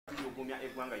kumya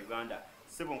eggwanga Uganda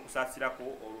sebo nkusasirako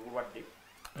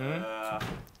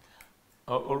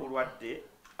olulwadde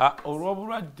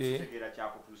olw'obulwadde tegera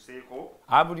kyakutuuseeko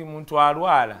buli muntu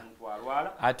alwala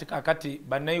ate kakati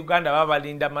bannayuganda baba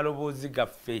balinda maloboozi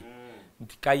gaffe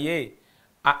nti kaye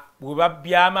bwe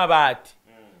babbya amabaati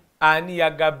ani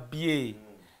yagabbye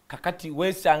kakati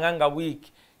weesanga nga week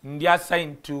ndi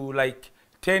assigned to like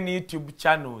 10 YouTube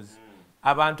channels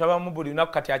abantu abamu buli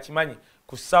lunaku kati akimanyi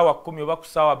ku ssaawa 10 oba ku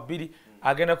ssaawa 2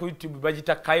 agenda ku YouTube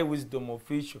bagita Kai Wisdom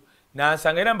Official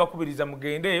nansanga era mbakubiriza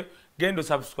mugendeeyo gendo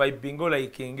subscribe ngo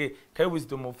like Kai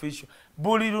Wisdom Official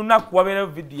buli lunaku wabeera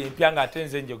video empya nga ate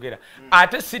nze njogera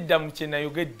ate sidda mu kye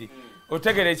nayogedde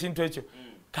otegera ekintu ekyo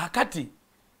kakati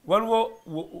waliwo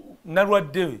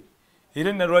nalwadde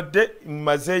era nalwadde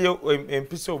mmazeeyo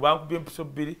empiso bankubye empiso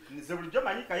 2 nze bulijjo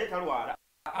manyi Kaye talwala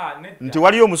nti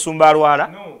waliyo omusumba alwala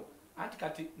no anti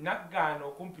kati nagaana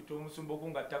okumpita omusumba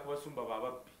okungatta ku basumba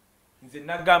bababbi nze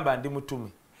nagamba ndi mutume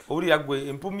oli yagwe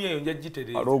empumi eyo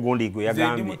njagitereza waliwo gundi gwe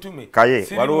yagambye Kaye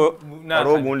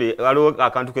waliwo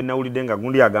akantu ke nawulidde nga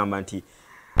gundi yagamba nti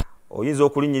oyinza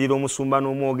okulinyirira omusumba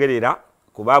n'omwogerera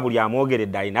kuba buli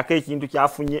amwogeredde alinako ekintu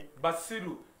kyafunye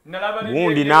basiru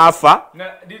gundi n'afa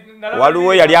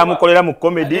waliwo yali amukolera mu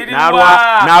comedy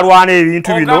n'alwana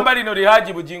ebintu bino ogamba lino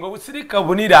lihaji bugingo busirika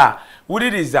bunira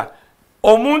wuliriza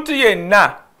omuntu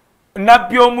yenna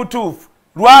nabbi omutuufu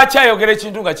lwaki ayogera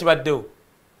ekintu nga kibaddewo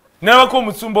nalwako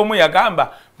omusumba omu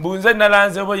yagamba mbunze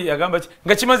nalanze oba yagamba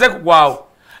nga kimaze kugwawo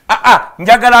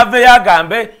njagala aveyo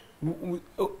agambe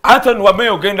Anthony Wameye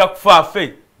ogenda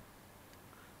kufaafe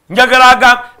njagala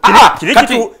agambe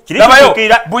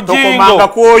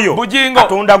bugingo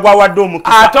Katonda gwawadde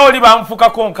omukisa ate oli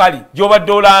bamufukako nkali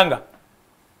gy'obadde olanga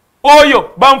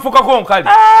oyo bamufukako nkali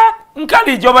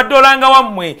nkali gy'obadde olanga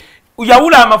wammwe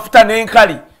yawula amafuta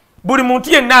n'enkali buli muntu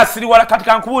yenna asiriwala kati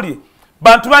kankubulire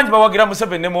bantu bangi bawagira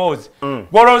Museveni ne Muhoozi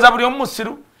bw'olowooza buli omu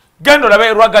musiru genda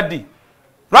olabe Rwagadi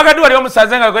wali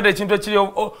omusaze nga yogedde ekintu ekiri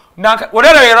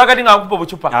olera Rwagadi nga nkupa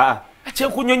obucupa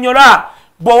ekyenkunyonnyola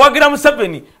bw'owagira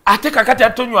Museveni ate kakati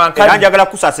atonywa nkali era njagala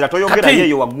kusasira toyogera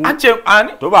yeyo waggulu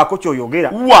tobaako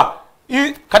kyoyogera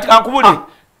kati kankubulire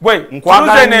gwe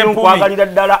nkwagalira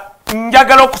ddala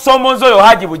njagala okusomooza oyo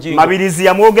Haji Bugingo Mabirizi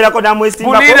yamwogerako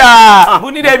namwesimbako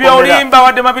bunira ebyolimba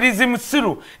wadde Mabirizi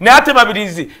musiru naye ate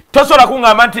Mabirizi tosobola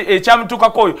kuŋŋamba nti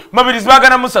ekyamutuukako oyo Mabirizi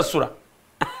baagana musasula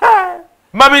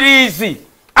Mabirizi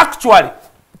actually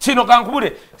kino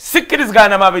kankubule sikkirizigana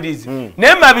na Mabirizi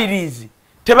naye Mabirizi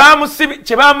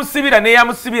kyebamusibira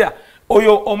neyamusibira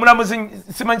oyo omulamuzi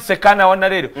simanyi Sekana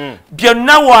wanaleero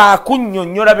byonna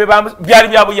waakunnyonnyola byali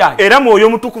bya buyayi era mwoyo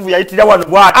mutukuvu yayitira wano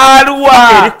aluwa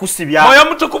mwoyo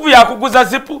mutukuvu yakuguza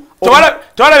zipu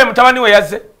tewalabe mutabani we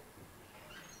yazze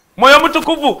mwoyo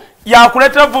mutukuvu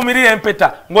yakuleetera vumirira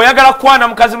empeta ng'oyagala kwana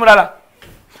mukazi mulala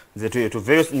nze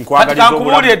tuveyo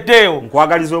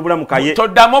nkwagaliza obulamu Kaye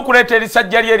toddamu okuleeta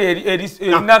erisajja lye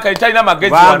erinaka litalina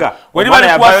magezi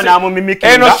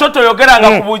eno so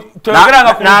toyogeranga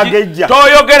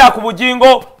ku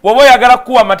bugingo woba oyagala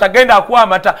kukuwa amata genda akuwa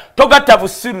amata togatta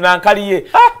busiru nankaliye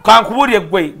kankubulye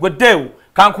gwe Deewu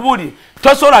kankubulye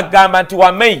tosobola kugamba nti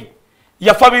Wameye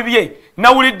yafa bibye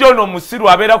nawulidde ono omusiru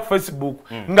abeera ku Facebook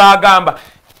ng'agamba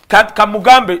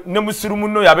kamugambe ne musiru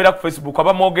munno yabeera ku Facebook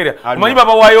abamwogera omanyi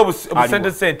babawaayo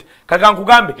obusente kati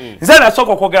kankugambe nze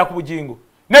nasooka okwogera ku bugingo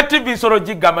ne TV nsolo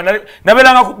gigamba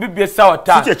nabeeranga ku bibbi essaawa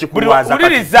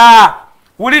 5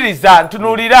 wuliriza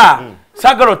ntunuulira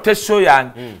saagala otte show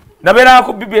yange nabeeranga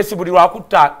ku BBS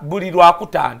buli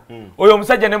lwakutaano oyo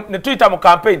omusajja ne tuyita mu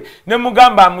campaign ne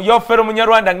mugamba muyofero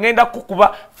munyarwanda ngenda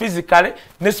kukuba physically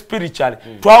ne spiritually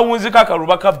twawunzika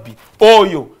akaluba kabbi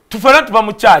oyo tufera tuba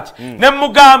mu church ne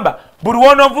mugamba buli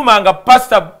wonovumanga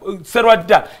pastor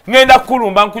Serwadda ngenda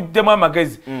kulumba nkuddemu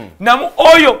amagezi namu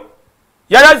oyo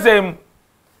yalazeemu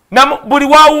namu buli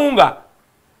wawunga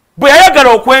bwe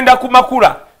yayagala okwenda ku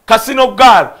makula kasino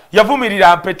gal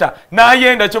yavumirira mpeta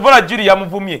nayenda kyovola Juli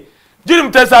yamuvumye Juli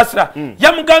Mutesasira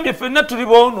yamugambye ffenna tuli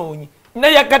boonoonyi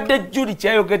naye yagadde Juli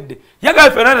kyayogedde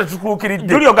yagambye ffenna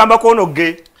tetutuukiridde Juli ogamba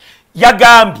koonoge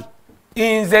yagambye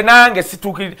inze nange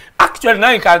situukiridde actually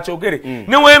nange kankyogere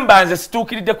newembanze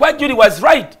situukiridde kwa Juli was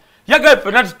right yagambye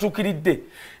ffenna tetutuukiridde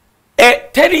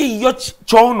teriyo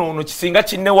kyonoono kisinga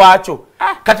kinne waakyo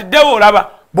kati ddewo olaba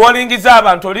bw'olingiza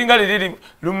abantu olinga liri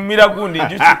lumumira gundi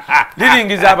njuki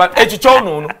liringiza abantu ekyo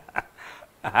kyonoono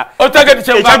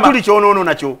otegedde ekyajuli kyonoono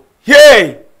nakyo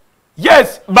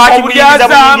yes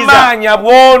obulyazaamaanya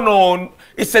bwonoono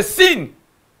it's a sin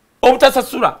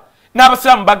obutasasula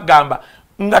n'abasiraamu bagamba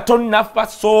nga tonnafa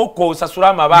sooka osasula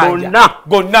amabanja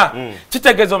gonna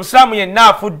kitegeeza omusiraamu yenna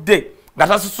afudde nga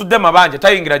tasusudde mabanja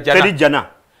tayingira jjana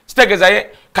kitegeza ye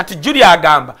kati Juli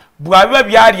agamba bwabiba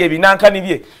byali ebinankani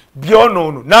bye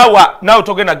byonono nawe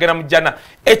togenda gena mujana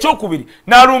ekyokubiri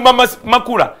nalumba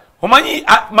makula omanyi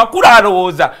makula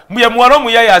alowooza mbuye muwala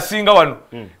omuyaya asinga wano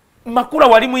makula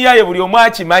wali muyaye buli omu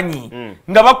akimanyi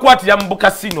nga bakwatira mu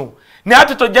bukasino naye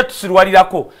ate tojja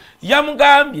tusirwalirako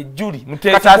yamugambye Juli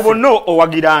muteesasi bonna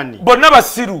owagirani bonna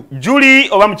basiru Juli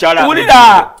oba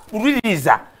mukyala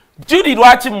uliriza Juli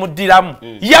lwaki muddiramu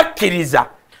yakkiriza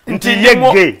nti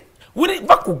yegge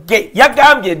bakuge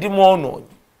yagambye ndi mwonoonyi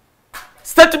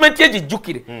statement ye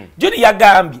gijjukire Juli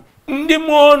yagambye ndi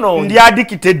mwonoonyi ndi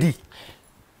addicted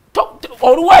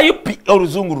oluwayo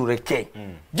oluzungu luleke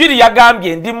Juli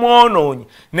yagambye ndi mwonoonyi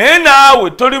naye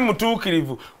naawe toli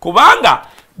mutuukirivu kubanga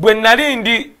bwe nali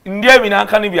ndi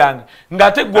ebinankani byange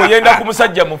ng'ate gwe oyenda ku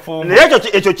musajja mufumbo naye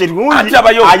ekyo kirungi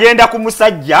ayenda ku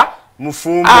musajja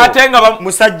mufumbo ate nga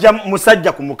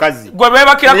musajja ku mukazi gwe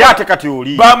beebakirako ate kati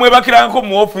oli bamwebakirako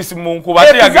mu office mu nkuba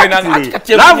ate yagendanga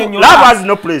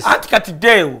anti kati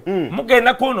deewo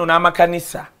mugenda kwonoona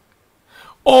amakanisa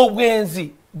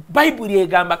obwenzi bayibuli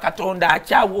egamba Katonda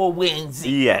akyawa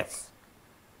obwenzi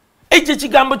ekyo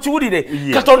kigambo kiwulire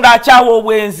Katonda akyawa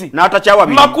obwenzi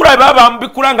makula baba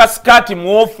bambikula nga skati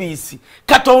mu office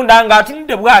Katonda nga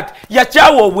atunudde bwati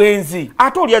yakyawa obwenzi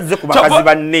ate oli azze ku bakazi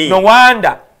banne no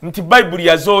wanda nti bayibuli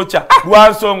yazoocha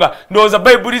lwansonga ndowooza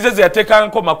bayibuli ze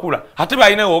yateekangako makula ate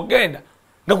balinawo ogenda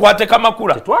nga kwateka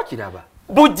makula tetwakiraba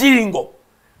bujingo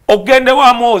ogende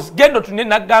wa Muhoozi gendo tunne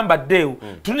nagamba ddeewo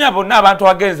tunne bonna abantu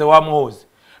abagenze wa Muhoozi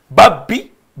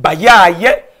babbi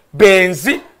bayaaye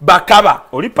benzi bakaba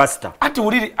oli pastor anti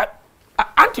uliri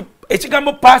anti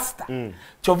ekigambo pastor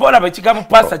kyova olaba ekigambo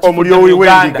pastor omulyowi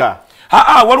w'endiga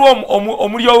waliwo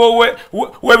omulyowo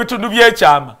w'ebitundu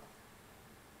by'ekyama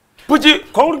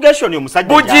congregation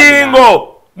omusajja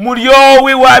bujingo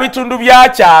mulyowi wa bitundu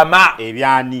byakyama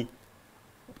ebyani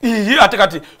iyi ate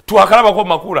kati twakalabako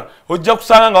makula ojja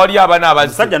kusanga nga wali abaana abazi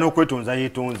musajja n'okwetonza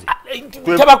yeetonze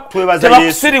twebaza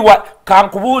Yesu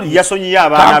kankubuli yasonyiye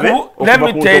abaana be okuba ku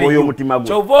ntobo y'omutima gwe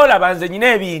kyova olaba nze nyina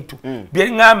ebintu bye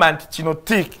ŋŋamba nti kino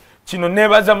tik kino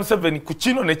neebaza Museveni ku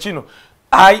kino ne kino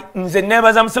nze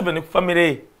neebaza Museveni ku famire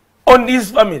ye on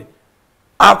his family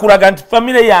akulaga nti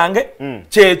famire yange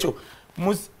kyekyo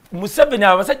Museveni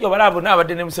abasajja balabo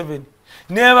n'abadde ne Museveni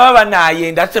ne baba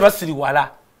banaayenda ate basiriwala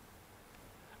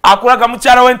akulaga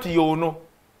mukyala we nti yono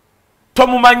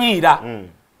tomumanyiira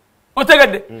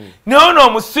otegedde naye ono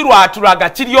omusiru atulaga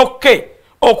kiryokke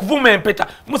okuvuma empeta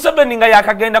Museveni nga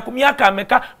yakagenda ku myaka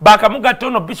ameka bakamugatta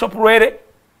ono Bishop Lwere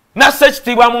nasse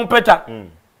ekitiibwa mu mpeta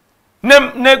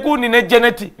ne Gundi ne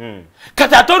Jeneti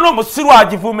kati ate ono omusiru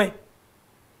agivume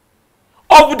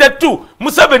of the two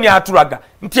Museveni atulaga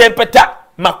nti empeta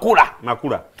makula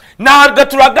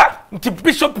n'agatulaga nti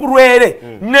Bishop Lwere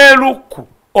ne Luku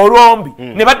olombi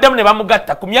ne baddamu ne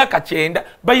bamugatta ku myaka 9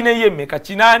 balinayo emeka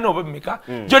 8 oba emeka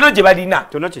gyonna gye balina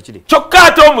kyokka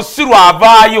ate omusiru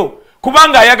avaayo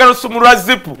kubanga ayagala osumulwa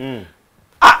zipu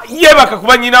yebaka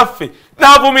kuba nyinaffe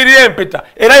n'avumirira empeta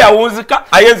era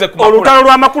yawunzika ayenze ku olutalo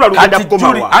lw'amakula lugenda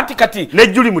kukomawa anti kati ne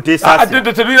Juli Muteesasi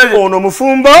ono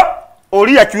mufumbo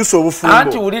oli yakyusa obufumbo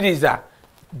anti wuliriza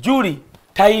Juli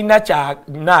talina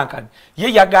kyanankani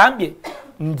ye yagambye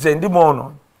nze ndi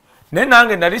mwonoonyi naye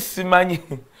nange nali simanyi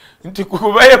nti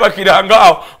kuba yebakiranga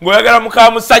awo ng'oyagala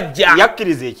muka musajja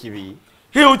yakkiriza ekibi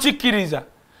ukikkiriza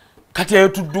kati eyo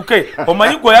tudduke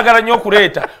omanyi gweoyagala nnyo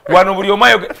okuleeta wano buli omu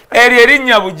eryo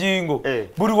erinnya bujingo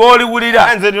buli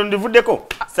wooliwulira nze ndivuddeko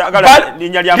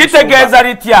litegeeza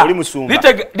litya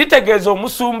litegeeza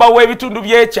omusumba w'ebitundu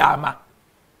by'ekyama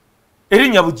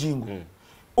erinnya bujingo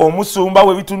omusumba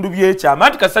w'ebitundu by'ekyama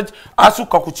anti kasaki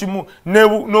asukka ku kimu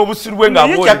n'obusiru bwe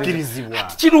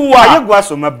ng'aboolekiruwa aye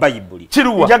gwasoma bayibuli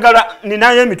njagala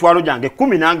ninayo emitwalo gyange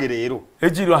 10 nange leero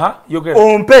egirwa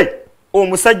ompe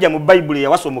omusajja mu bayibuli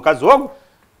yawasa omukazi ogwo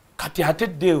kati ate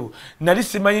ddeewo nali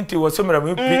simanyi nti wasomera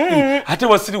mu UPE ate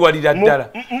wasiriwalira ddala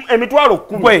emitwalo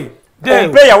 10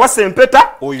 ompe yawasa empeta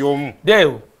oyo omu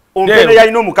ddeewo ompe ne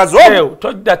yalina omukazi ogwo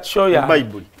tojja kishoya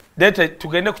bayibuli dete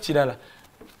tugende ku kirala.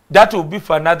 That will be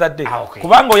for another day.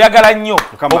 Kubanga oyagala nnyo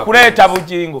okuleeta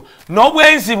bujingo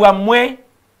n'obwenzi bwammwe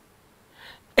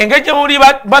engejje muri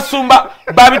basumba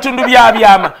babitundu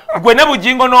byabyama gwe ne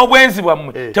bujingo n'obwenzi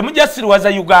bwammwe temujja siriwaza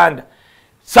Uganda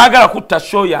saagala kutta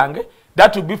show yange.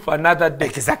 That will be for another day.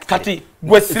 Kati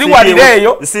gwe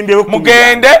siriwalireeyo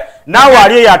mugende nawe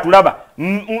ali yatulaba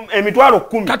emitwalo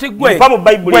 10 kati gwe mu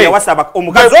Bible yawasaba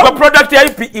omukazi gwe product ya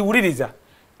IP iwuliriza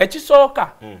ekisooka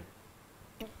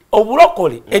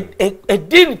obulokole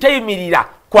edini teyimirira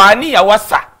kwani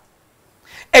yawasa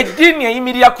eddiini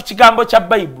eyimirira ku kigambo kya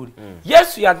Bayibuli.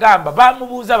 Yesu yagamba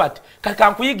bamubuuza bati kaka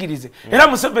nkuyigirize era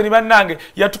Museveni bannange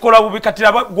yatukola bubi kati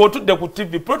gwotudde ku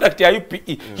TV product ya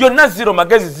UPE yonna zero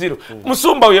magezi zero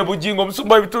musumba we bugingo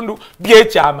musumba we bitundu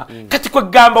byekyama kati kwe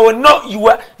gamba we no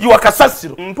you are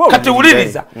kasasiro kati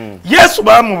uliriza Yesu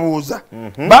bamubuuza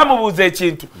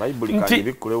ekintu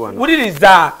nti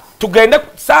uliriza tugende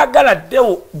saagala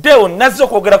deo nazo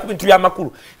kwogera ku bintu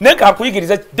by'amakulu naye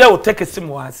kakuyigiriza deo teke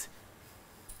simu wansi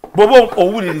bobo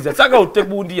owuliriza saga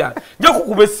otebundi ya njo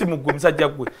kukuba essimu gwe musajja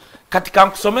gwe kati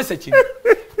kankusomese kino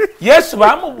Yesu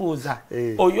bamubuuza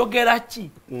oyogera ki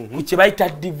ku kye bayita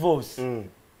divorce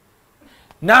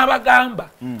n'abagamba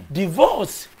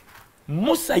divorce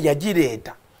Musa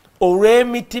yagireeta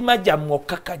olw'emitima gyammwe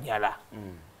okkakanyala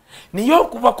niye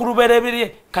okuva ku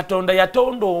lubereberye Katonda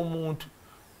yatonda omuntu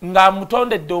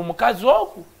ng'amutondedde omukazi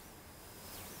oku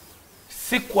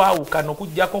si kwawukana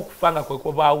okuggyako okufanga kwe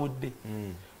kubaawudde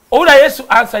Ola Yesu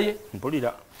ansaye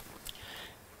mpulira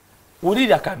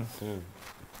ulira kano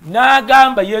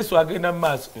n'agamba Yesu agenda mu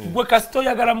maaso gwe kasita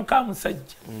oyagala muka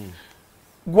musajja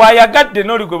gwayagadde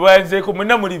n'oli gwe bayanzeeko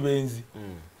mwenna muli benzi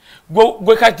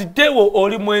gwe kati tewo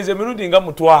oli mwenze mirundi nga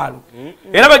mutwalo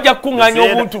era bajja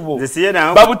kukuŋŋaanya obuntu bwo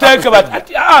babuteeke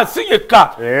bati si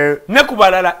yekka ne ku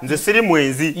balala nze siri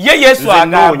mwenzi ye Yesu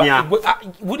agamba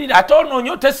wulira ate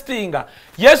onoonya otesitinga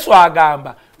Yesu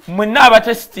agamba mwenna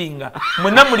abatesitinga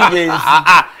mwenna muli benzi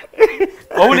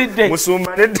owulidde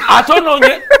ate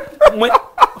onoonye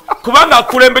kubanga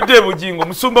akulembedde ebugingo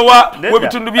musumba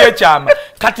w'ebitundu by'ekyama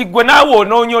kati gwe naawe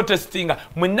onoonye otesitinga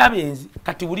mwenna benzi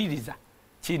kati wuliriza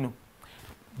kino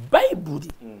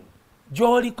Bayibuli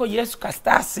gy'oliko Yesu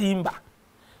kasita asimba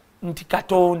nti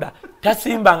Katonda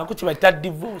tasimbanga ku kibayita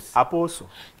divorce aposo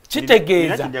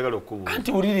kitegeeza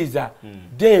anti wuliriza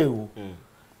deewo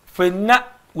ffenna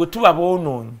we tuba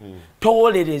boonoonyi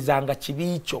towolerezanga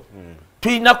kibi kyo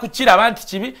tulina kukiraba nti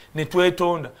kibi ne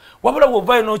twetonda wabula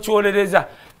bw'ovaayo n'okyolereza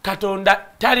Katonda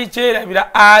tali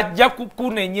kyerabira ajja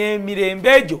kukunenya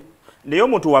emirembe egyo naye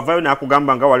omuntu wavaayo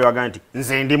n'akugamba nga wali wagaa nti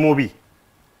nze ndi mubi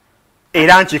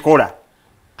era nkikola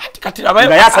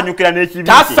nga yasanyukira n'ekibi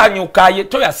tasanyuka ye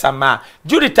toyasama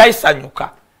Juli tayisanyuka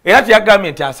era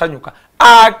teyagambye nti asanyuka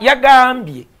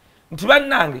yagambye nti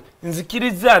bannange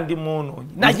nzikiriza ndi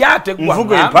munoonyi naye ate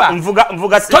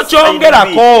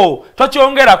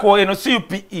tokyongerako eno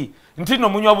CPE nti no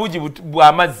munywa buugi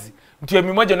bw'amazzi nti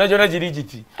emimwa gyonna gyonna giri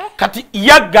giti kati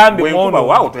yagambye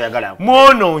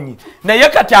mwonoonyi naye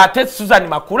kati ate Susan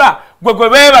Makula gwe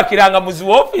beebakiranga muzi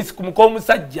wa office ku muko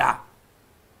omusajja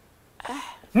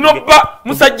nobba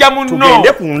musajja munno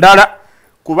tugende ku ndala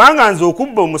kubanga nze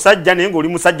okubba omusajja naye ng'oli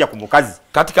musajja ku mukazi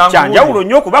kyanjawulo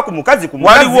nnyo okuba ku mukazi ku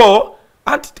mukazi waliwo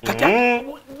anti kati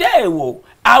deewo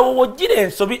awo wojjira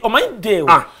ensobi omanyi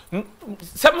deewo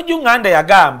Samujunganda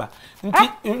yagamba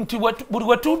nti buli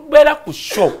we tubeera ku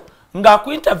show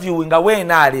ng'aku interview nga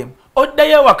WNRM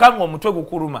oddayo ewaka ng'omutwe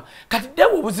gukuluma kati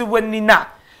deewo obuzibu ennina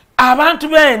abantu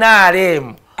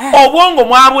b'NRM obwongo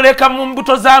mwabuleka mu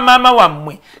mbuto za maama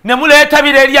wammwe ne muleeta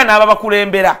birerya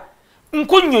n'ababakulembera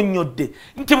nkunnyonnyodde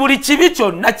nti buli kibi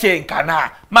kyonna kyenkana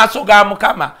maaso ga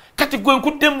Mukama kati gwe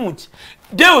nkuddemu ki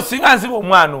deewo singa nziba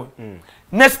omwana oyo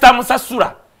ne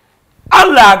sitamusasula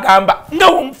Allah agamba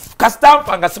nga kasita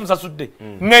nfa nga simusasudde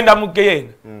ngenda mu geyeena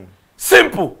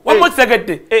simple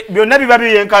wamutegedde byonna biba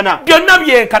byenkana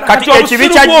kati ekibi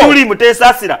kya Juli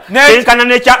muteesasira kyenkana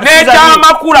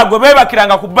n'ekyamakula gwe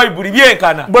beebakiranga ku Bayibuli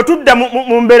byenkana bwe tudda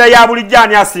mu mbeera ya bulijjo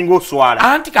ani asinga okuswala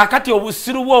anti kakati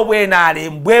obusiru bwe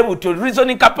obwenaalemu bwe butyo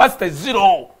reasoning capacity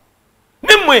zero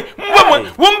nimwe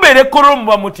mumbeera ekkololo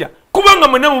muba mutya kubanga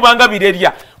mwena mubanga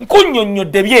birerya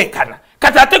nkunnyonnyodde byenkana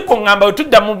kati ate kongamba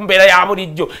otudda mu mbeera ya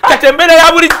bulijjo kati embeera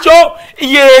ya bulijjo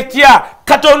yeetya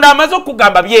Katonda amaze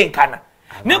okugamba byenkana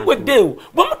negwe deewo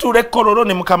bwe mutuula ekkololo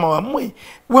ne Mukama wammwe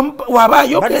waba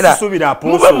ayogera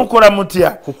mube mukola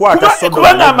mutya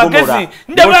kubanga amagezi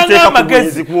ndabanga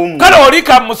amagezi kale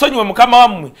olika musonyiwe Mukama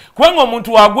wammwe kubanga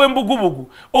omuntu wagwa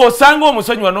embugubugu osanga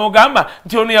omusonyiwa n'ogamba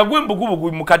nti ono yagwa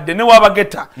embugubugu mukadde ne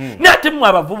wabageta ne ate mmwe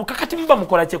abavubuka kati muba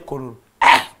mukola kyekkololo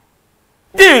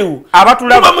deewo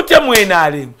abatulaba mutya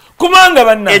mwenaalemu kubanga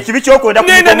banna ekibi kyokwenda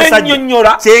ngenda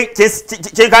nennyonnyola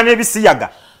kyenkana ebisiyaga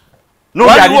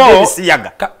n'obyalidde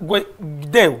ebisiyaga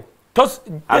deewo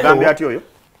agambye ati oyo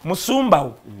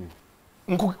musumbawo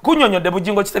kunnyonnyodde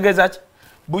bugingo kitegeeza ki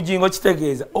bugingo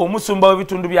kitegeeza omusumba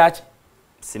w'ebitundu byaki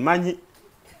simanyi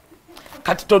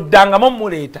kati toddangamu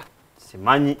muleeta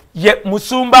simanyi ye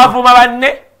musumba avuma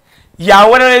banne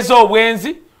yaweereza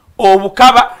obwenzi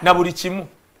obukaba na buli kimu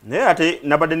naye ate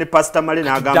nabadde ne Pastor Male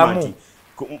n'agamba nti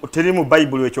teri mu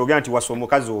Bayibuli ekyogera nti wasa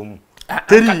omukazi omu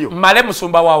teriyo Male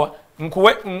musumba wawa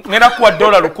nkuwe ngenda kuwa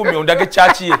 $100 ondage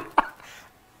chachi ye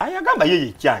ayagamba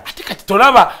yeye chachi ati kati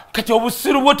tolaba kati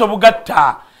obusiru bwo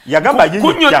tobugatta yagamba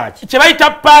yeye chachi kyebayita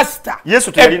pastor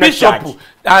Yesu teyalina chachi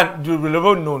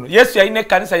no Yesu yalina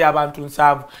kanisa y'abantu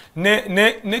 7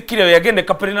 ne kire yagende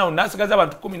Kapernaum nasigaza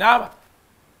abantu 10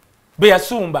 be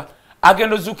yasumba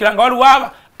agendo zukiranga wali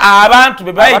waba abantu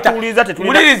be bayita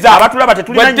uliriza abatulaba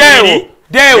tetulina nyiri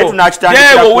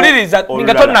dewo uliriza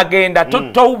ningato nagenda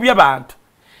tobya abantu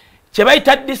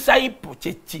kyebayita disciple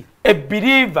chechi a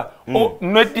believer or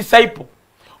not disciple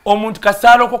omuntu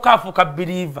kasalo ko kafuka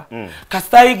believer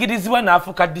kastayigirizibwa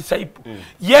nafuka disciple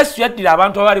Yesu yaddira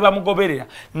abantu abali bamugoberera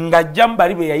nga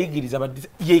jambali be yayigiriza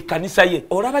ye kanisa ye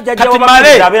olaba jajja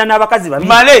wabakiriza abera n'abakazi babi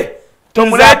male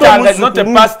tomuleta not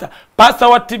a pastor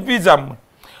wa TVism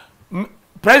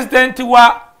president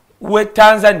wa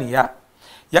Tanzania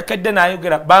yakadde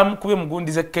nayogera bamukubye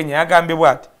mugundize Kenya yagambe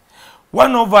bwati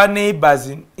one of our neighbors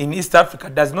in East Africa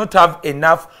does not have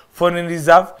enough foreign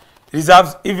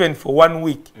reserves even for 1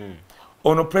 week.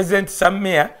 Ono President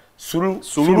Samia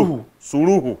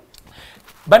Suluhu.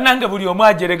 Banange buli omu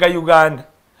ajerega Uganda.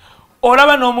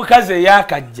 Olaba n'omukazi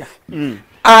yakajja.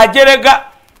 Ajerega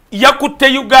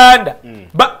yakutte Uganda.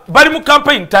 Bali mu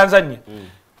campaign Tanzania.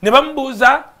 Ne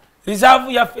bamubuuza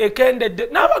reserve ya ekendedde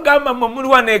n'abagamba muri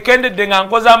wane ekendedde nga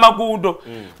nkoza amaguudo.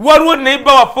 Waliwo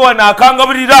neighbor waffe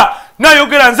n'akangabulira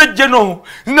nayogera nze jeno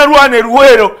zinalwane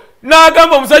ruwero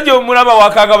n'agamba omusajja omulaba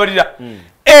wakangabulira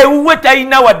ewuwe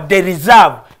talina wadde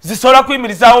reserve zisobola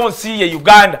kuyimirizaawo nsi ye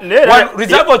Uganda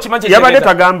reserve okimanyi yabadde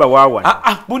tagamba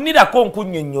waawa bunirako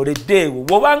nkunyonnyoleddeewo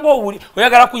bw'obanga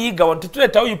oyagala kuyiga wantu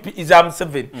tuleetawo UPIza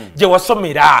MUSEVENI gye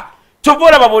wasomera kyova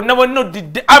olaba bonna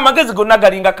odidde amagezi gonna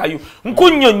galinga kayo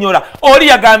nkunnyonnyola oli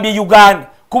yagambye Uganda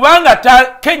kubanga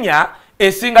Kenya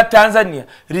esinga Tanzania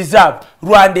reserve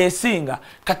Rwanda esinga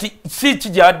kati si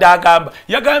kijja wadde agamba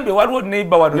yagambye waliwo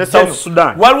neighbor wano South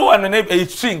Sudan waliwo wano neighbor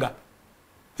esinga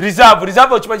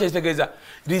reserve okimanyi kitegeeza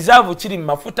reserve kiri mu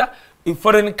mafuta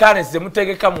foreign currency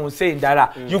zemutegeka mu nsi endala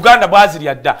Uganda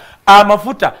bwazirya dda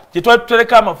amafuta gye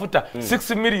twatutereka amafuta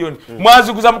 6 million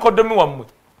mwaziguza mukodomi wammwe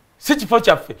si kifo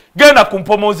kyaffe genda ku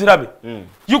mpomo ozirabe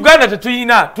Uganda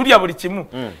tetuyina tulya buli kimu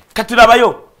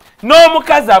katulabayo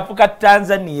n'omukazi afuka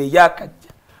Tanzania yakajja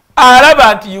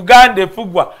alaba nti Uganda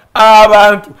efugwa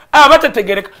abantu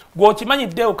abatategereka gwokimanyi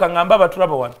Deo kangamba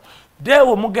abatulaba wano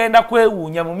Deo mugenda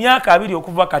kwewuunya mu myaka 2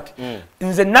 okuva kati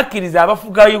nze nakkiriza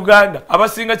abafuga Uganda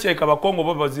abasinga kyeka bakongo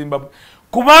baba Zimbabwe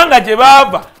kubanga gye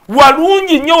bava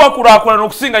walungi nnyo wakulaakulana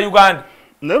okusinga Uganda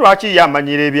ne lwaki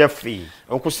yamanyira ebyaffe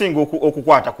okusinga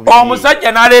okukwata ku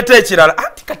omusajja n'aleeta ekirala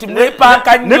ati kati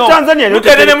mwepanka nnyo ne Tanzania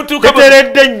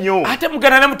teteredde nnyo ate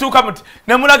mugenda ne mutuuka muti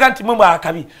ne mulaga nti mwe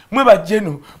mwakabi mwe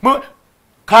bajjeno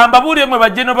kamba buulire mwe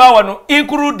bajjeno bawano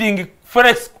including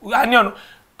Felix anyono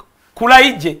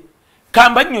kulaije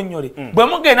kamba nnyonnyole bwe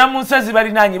mugenda mu nsazi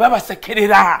balinaanye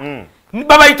babasekerera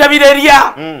babayita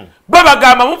birerya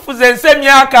babagamba mufuze ensi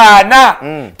emyaka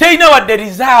 4 teina wadde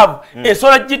reserve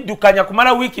esola jiddukanya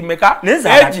kumala wiki meka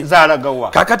zalagawa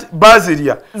kakati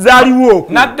bazirya zaliwo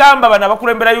nagamba bana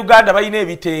bakulembera Uganda bayina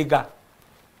ebiteega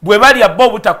bwe bali abbo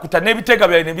butakuta n'ebiteega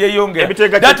byane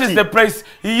byeyongera that is the price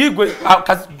yigwe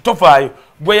tofaayo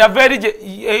bwe yaverije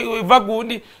eva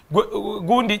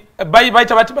gundi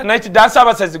bayita bati night dance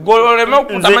abasazi gololeme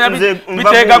okutamanya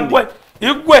biteega gwe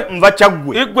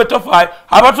igwe tofaayo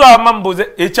abatu abamambuze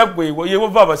ekyagwe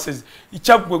yewova abasezi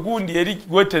ikyagwe gundi eri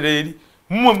gwetereri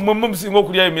musinga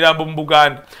okulya emirambo mu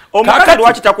Buganda omukazi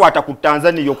lwaki takwata ku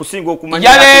Tanzania okusinga okumanya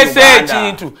yaleese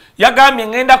ekintu yagambye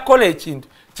ngenda kukola ekintu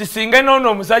kisinga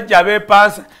nono omusajja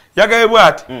abeepansa yagambye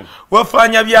ati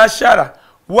wafanya biashara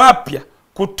wapya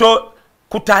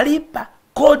kutalipa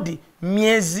kodi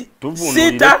miezi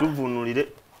 6 tuvunulire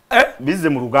bize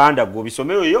mu Luganda go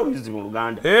bisomeyo yo bize mu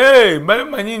Luganda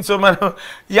manyi nsoma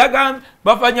yagambye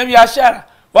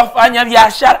wafanya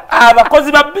biashara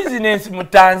abakozi ba business mu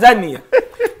Tanzania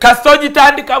kasoji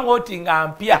tandika votinga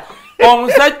mpya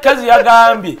omusajja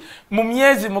yagambye mu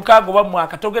myezi 6 oba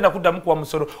mwaka togenda kuddamu kuwa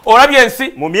musoro olabye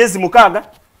ensi mu myezi 6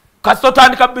 kaso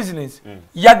tandika business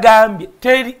yagambye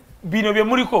teri bino bye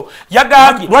muliko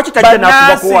yagambye lwaki tajja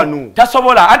nafuga ko wanu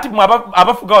tasobola ati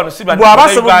abafuga wano siba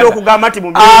abasobodde okugamba ati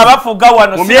abafuga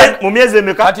wano mu myezi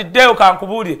emeka ati Deo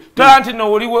kankubulire tanti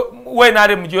no oli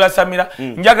wenale mujo yasamira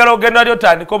njagala ogenda lyo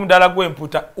tandika omudala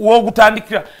gw'emputa wo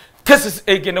gutandikira kesi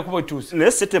egenda kuba tusi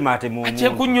ne setemate mu ate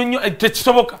kunyonyo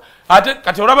tekisoboka ate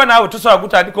kati olaba nawe tusobola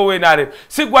gutandika wenale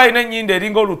sigwayi n'ennyinde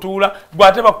eringa olutuula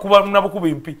gwate bakuba nabukuba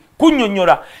impi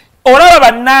kunyonyola olaba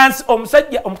bannansi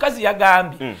omusajja omukazi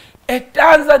yagambye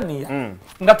Tanzania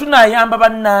nga tunayamba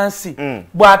bannansi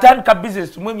bw'atandika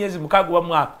business mu emyezi 6 wa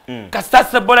mwaka kasita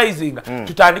stabilizing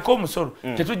tutandika omusolo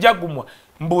tetujja gumwa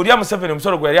mbuulya Museveni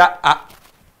omusolo gwe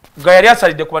yali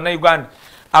asalidde ku bannayuganda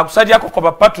akusalyako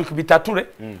koba Patrick Bitatule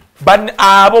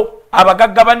abo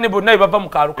abagagga banne bonna bava mu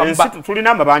kaalo kamba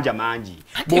tulina amabanja mangi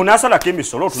bw'onaasalako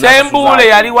emisolo Sembule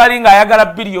yali wali ng'ayagala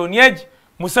biliyoni egi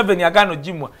Museveni yagaana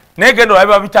ogimwa naye genda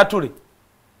olabe Bitatule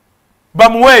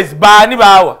bamuwezi baani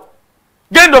baawa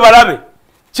gendo balabe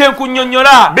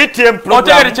kyenkunyonnyola BTM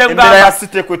program embeera ya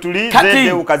site kwe tuli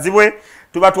zende ukazibwe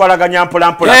tubatwalaganya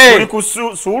mpola tuli ku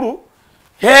suulu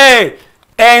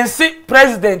ensi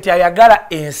president ayagala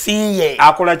ensi ye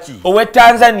akola ki owe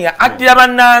Tanzania addira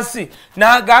bannansi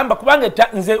n'agamba kubanga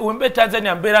nze wembe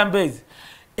Tanzania mbeera mbezi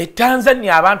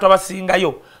Tanzania abantu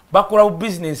abasingayo bakola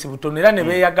business butono era ne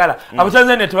beeyagala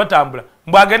Abatanzania tebatambula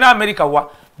mbwagenda America wa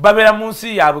babera mu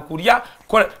nsi yaabwe kulya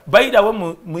bayirawo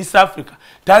mu East Africa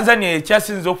Tanzania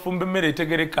ekyasinze okufumba emmere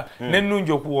etegereka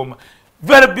n'ennungi okuwooma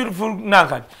very beautiful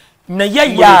nankani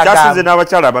naye yakyasinze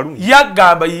n'abakyala abalungi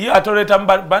yagamba ye atoleta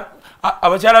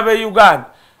abakyala be Uganda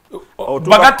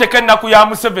bagatteko ennaku ya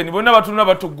Museveni bonna batuna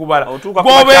batugubala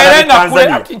bw'obeerenga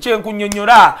kule ati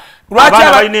kyenkunyonnyola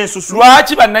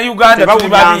lwaki bannayuganda tuli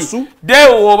babi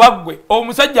deewo obaggwe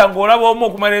omusajja ng'olaba omu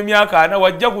okumala emyaka 4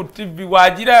 wajja ku TV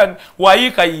wagira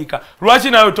wayiikayiika lwaki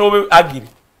nawe tobe agiri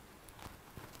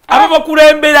abo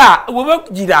bakulembera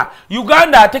webagira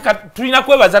Uganda ate tulina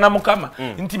kwebaza na Mukama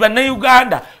nti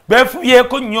bannayuganda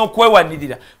beefubyeko nnyo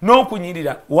okwewanirira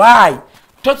n'okunyirira why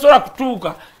tosobola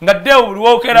kutuuka nga deewo buli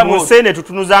wookera musene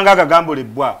tutunuzanga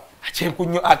agagambulibwa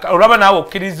olaba naawe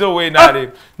okkiriza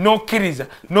oweenaalero n'okkiriza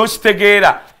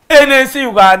n'okitegeera enensi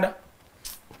Uganda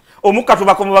omukka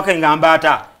tubako mubaka engamba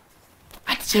ata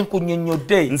ati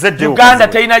kyenkunyonnyodde Uganda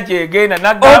terina gyegenda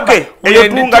nagamba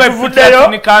eyotunga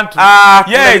tuvuddeyo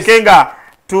kenga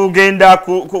tugenda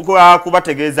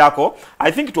kubategeezaako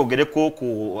I think twogereko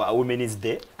ku Women's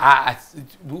Day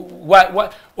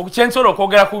okyensobola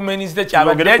okwogera ku Women's Day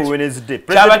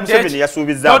President Museveni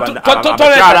yasuubizza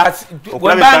abakyala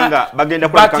okulabeka bagenda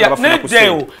kulabika bafuna ku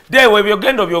deewo ebyo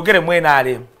genda obyogere mu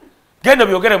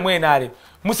NRM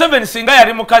Museveni singa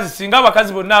yali mukazi singa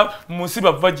abakazi bonna mu nsi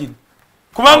ba virgin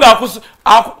kubanga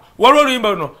waliwo oluyimba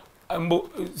luno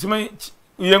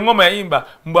yengoma yayimba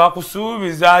mbu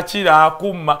akusuubiza akira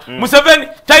akumma Museveni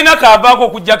talina kaavaako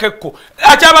okujjako ekko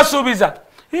akyabasuubiza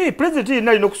President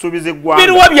alina okusuubiza eggwanga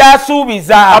biriwa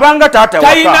byasuubiza abanga taata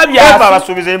waka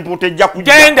abasuubiza empuuta ejja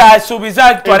kujja genda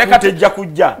asuubiza twaleka ejja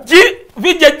kujja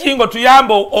vijja jingo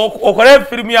tuyamba okole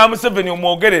firimu ya Museveni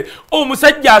omwogere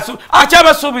omusajja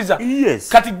akyabasuubiza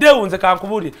kati deewo nze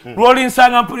kankubulire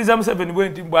lw'olinsanga mpuliriza Museveni bwe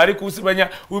nti bw'ali kuusibanya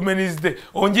Women's Day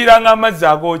onjiranga amazzi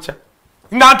agookya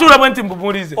nga ntuula bwe nti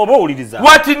mpumulize oba owuliriza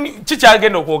wati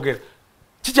kikyagenda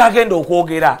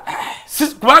okwogera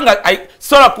kubanga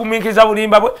sola kugumiikiriza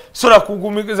bulimba bwe sola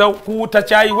kugumiikiriza kuwuta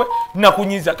kyayiwe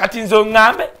nakunyiza kati nze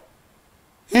oŋŋambe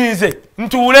nze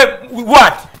ntuule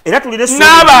wati era tulire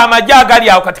n'aba amajja agali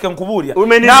awo kati kenkubuulira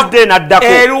Women's Day naddako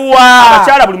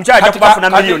abakyala buli mukyala ajja kubafuna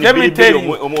miliyoni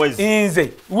 2 omwezi nze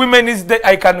Women's Day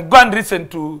I can go and listen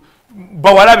to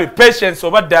Bawalabe Patience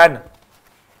oba Diana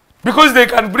because they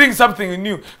can bring something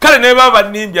new kale ne baba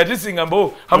nimbya tisinga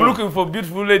mbo I'm looking for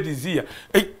beautiful ladies here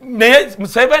naye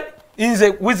Museveni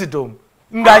nze wisdom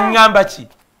nganyamba ki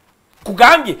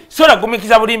kugambye sola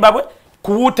gumikiza bulimba bwe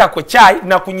kuwuta ko chai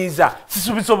na kunyiza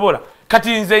sisubisobola kati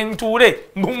nze ntuule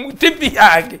tipi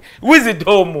yange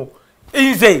wisdom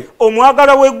nze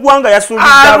omwagala w'eggwanga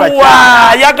yasuubiza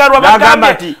abakyala yagalwa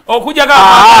bagambye okujja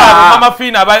mama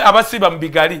fina abasiba mu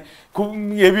bigali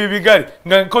ebyo bigali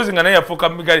nga nkozi nga naye yafuuka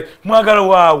mu bigali mwagala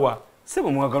waawa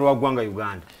sebo mwagala wa ggwanga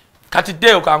Uganda kati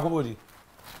deewo kankubuli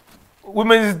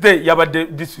Women's Day yabadde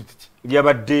district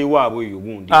yabadde waabwe eyo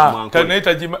gundi naye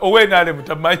tajima oweenaale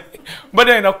mutamanyi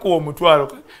mbadde nakuwa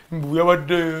omutwalo mbu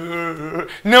yabadde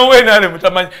ne oweenaale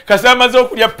mutamanyi kasi amaze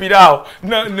okulya piraawo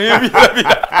naye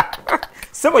birabira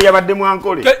sebo yabadde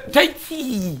mwankole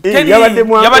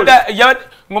yabadde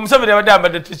ng'omuseveni yabadde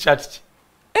ambadde t-shirt ki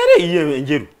era iye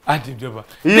enjeru ati ndeba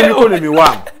iye mikono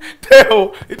miwanvu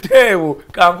teewo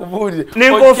kankubuulire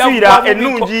n'enkofiira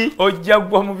ennungi ojja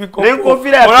gwa mu bikopo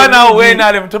n'enkofiira olwa naawe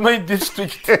weenaale mutomanyi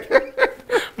district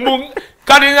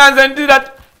kati nga nze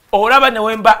ndira olaba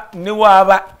newemba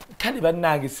newaaba kale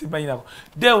bannange simanyirako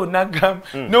deewo nagamba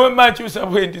newemba nkyusa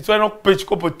bwe nti sobalina okupa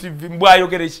ekikopo TV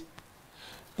mbwayogere ki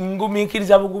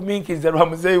ngumiikiriza bugumiikiriza lwa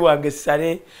muzeeyi wange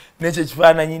Sale n'ekyo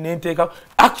ekifaananyi nenteekako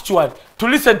actually to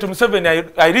listen to Museveni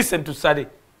I listen to Sale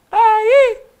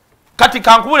kati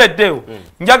kankubuleddewo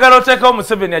njagala oteekawo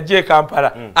Museveni ajje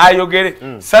Kampala ayogere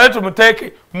sale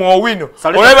tumuteeke mu Owino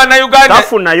olaba na Uganda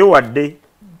tafunayo wadde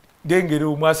dengere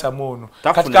omwasa mono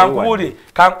kati kankubule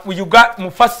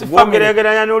mu first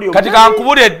family kati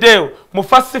kankubule eddewo mu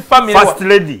first family first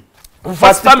lady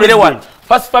first family one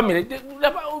first family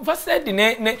first lady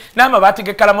ne n'amabaati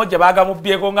g'ekalamoja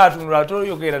bagamubyeko ng'atunula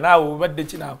toyogera naawe obadde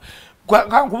kinaawe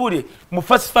kankubule mu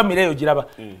first family eyo giraba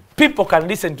people can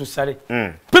listen to Sale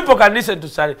people can listen to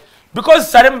Sale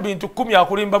because Sale mu bintu 10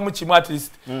 akulimba mu kimu at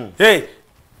least hey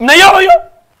naye oyo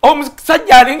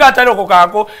omusajja alinga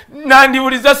atalokokaako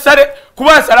nandibuliza Sale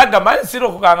kuba Sale agamba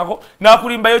sirokokaangako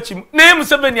n'akulimbayo kimu naye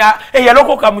Museveni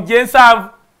eyalokoka mu gyensanvu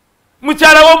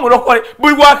mukyala wo mulokole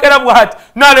buli bwakera bwati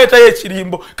naleetayo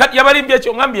ekirimbo kati yabalimbye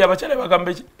ekyo ngambye abakyala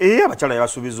bagambe ki abakyala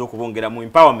yabasuubiza okubongera mu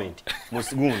empowerment mu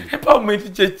sigundi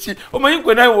empowerment kyeki omanyi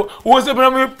gwe nawe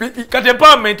wosemeramu kati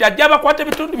empowerment ajja abakwata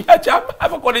ebitundu byakyama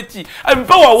abakole ki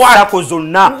empower sako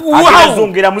zonna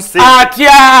azongera mu sente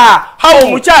atya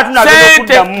omukyala tunagenda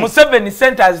okuddamu Museveni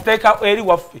center aziteeka eri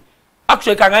waffe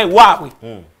actually kangaye waabwe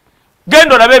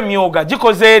genda olabe emyoga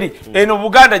gikoze eri eno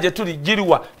Buganda gye tuli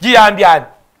giriwa giyambyani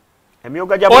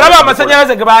olaba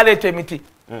amasanyalaze ge baleeta emiti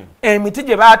emiti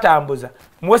gye batambuza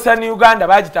mu Western Uganda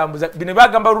bagitambuza bino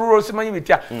bagamba rural simanyi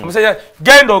bitya amasanyalaze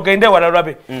genda ogende wala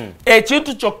lwabe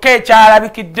ekintu kyokka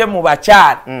ekyalabikidde mu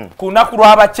bakyala ku lunaku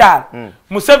lw'abakyala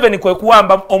Museveni kwe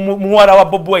kuwamba muwala wa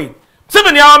Bobi Wine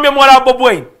Museveni yawambye muwala wa Bobi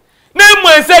Wine naye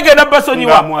mwensi egenda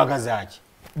basonyiwa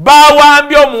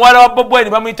bawambye omuwala wa Bobi Wine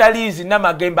bamuyita Lizi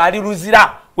Namagembe ali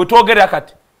Luzira wetwogerera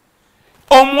kati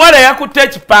omuwala yakutte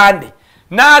ekipande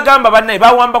n'agamba bannaye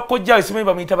bawamba kojjawe simanyi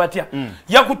bamuyita batya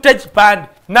yakutte ekipande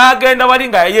n'agenda wali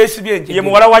nga yeesibye enjege ye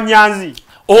muwala wa Nyanzi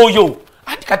oyo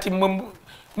ati kati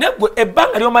negwe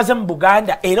ebbanga lyomaze mu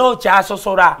Buganda era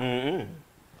okyasosola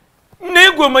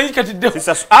naye gwe omanyi kati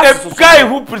a guy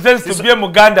who pretends to be a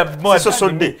Muganda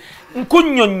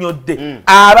nkunnyonnyodde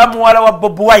aba muwala wa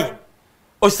Bobi Wine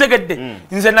osegedde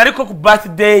nze naliko ku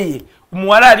birthday ye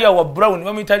muwala ali wa Brown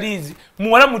bamuyita Lizi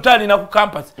muwala mutali na ku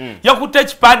campus yakutte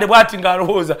ekipande bwati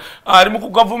ng'alowooza ali mu ku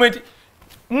government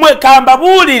mwe kamba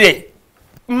buulire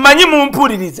mmanyi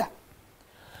mumpuliriza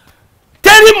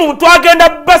teri muntu agenda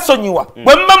basonyiwa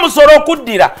bwe mba musobola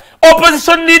okuddira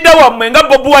opposition leader wammwe nga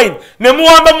Bobi Wine ne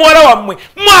muwamba muwala wammwe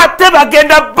mwate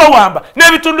bagenda bawamba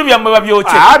n'ebitundu byammwe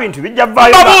babyokye bintu bijja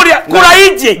vayo babuulya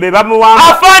kulayije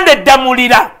afande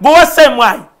ddamulira bwe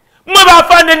wasemwayi mwe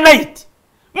bafande night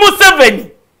Museveni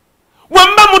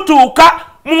wemba mutuuka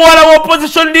muwala wa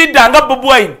opposition leader nga Bobi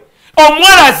Wine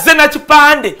omwala azze na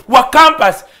kipande wa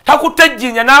campus takutte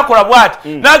ejjinja n'akola bwati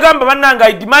n'agamba bannanga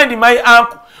I demand my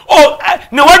uncle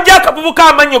ne wajja akavubuka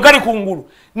amannyo gali kungulu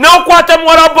n'okwata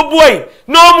muwala wa Bobi Wine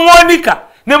n'omuwanika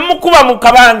ne mukuba mu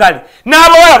kabangali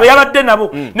n'abawala be yabadde nabo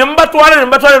ne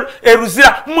mubatwala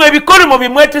Luzira mwe ebikolimo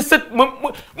bimwetese mwe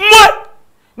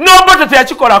n'obote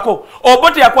teyakikolako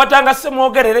obote yakwatanga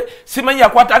semwogerere simanyi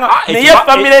yakwatanga naye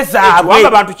famire zaabwe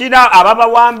abantu kina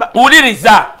ababawamba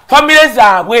uliriza famire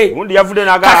zaabwe gundi yavudde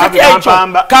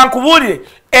n'agamba kankubuulire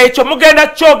ekyo mugenda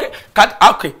kyoge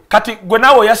kati gwe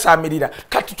naawe yasamirira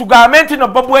kati tugambe nti no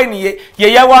Bobi Wine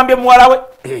ye yawambye muwala we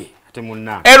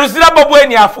Luzira Bobi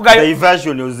Wine afugayo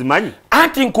ozimanyi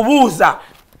anti nkubuuza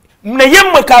naye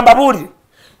mmwe kambabuulire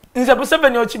nze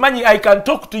Museveni okimanyi I can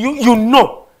talk to you you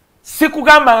know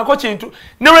sikugamba ngako kintu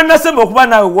newe nasemba okuba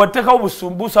nawe watekawo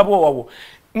busumbusa bwo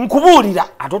nkubuulira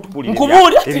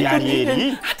nkubuulira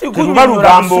ati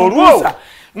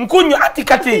nkunyo ati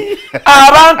kati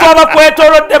abantu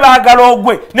abakwetoolodde baagala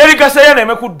ogwe nerigasa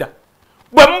neme kudda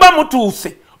bwe muba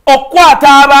mutuuse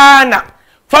okwata abaana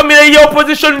family ya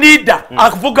opposition leader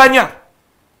akuvuganya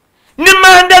ne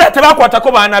Mandela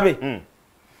tebakwatako baana be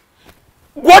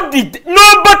what did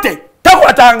nobody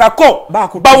takwatangako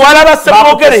bawala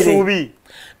basemwogerere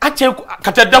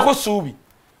kataddako suubi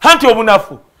anti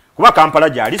obunafu kuba Kampala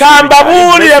gyali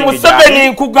kambabuulire Museveni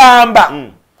nkugamba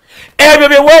ebyo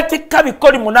bye weetikka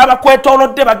bikoli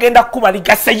n'abakwetoolodde bagenda kuba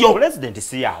ligaseyo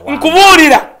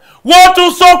nkubuulira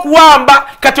wootuuse okuwamba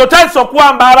kati otandise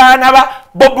okuwamba abaana ba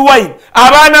Bobi Wine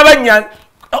abaana ba Nyanzi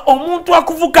omuntu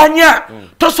akuvuganya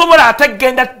tosobola ate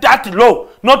genda that low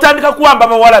n'otandika kuwamba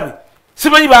bawala be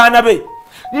simanyi baana be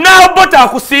n'obote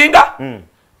akusinga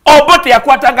obote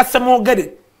yakwatanga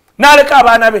semwogere n'aleka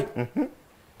abaana be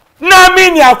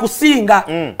n'Amini akusinga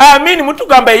Amini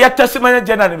mutugamba yatta simanya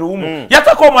General Lumu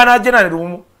yatako omwana wa General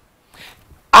Lumu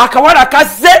akawala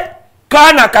kazze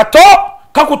kaana kato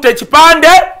kakutte ekipande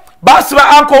basiba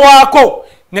anko waako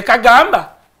ne kagamba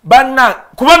banna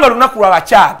kubanga lunaku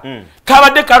lwabakyala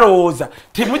kabadde kalowooza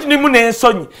timumu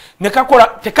n'ensonyi nekakola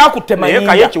tekakutemayinja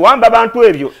naye kiwamba abantu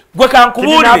ebyo gwe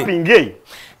kankubuulire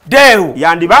Deewu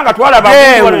yandibanga twalaba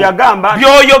wano yagamba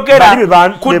byoyogera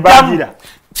kuddamu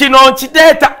kino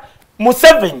nkideeta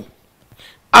Museveni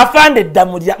afande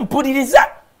ddamulira mpuliriza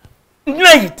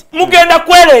night mugenda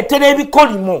kweleetera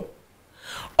ebikolimo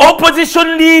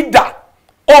opposition leader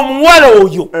omuwala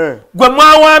oyo gwe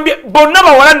mwawambye bonna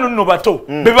bawala nno bato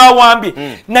be bawambye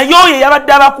naye oyo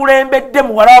yabadde abakulembedde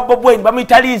muwala wa Bobi Wine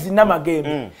bamuyita Liz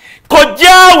Namagembe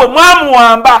kojjaawe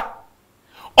mwamuwamba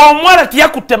omwana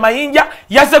tiyakutte mayinja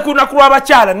yaze kunaku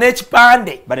lw'abakyala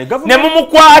n'ekipande ne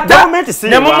mumukwata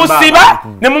ne mumusiba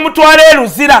ne mumutwala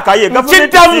eluzira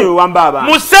kiddamu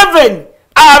Museveni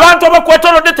abantu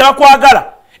abakwetolodde tebakwagala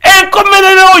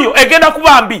enkomerero oyo egenda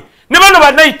kuba mbi ne bano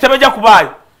bannayiti tebajja kubaayo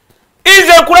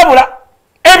ize nkulabula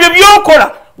ebyo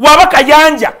byokola waba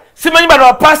kayanja simanyi bano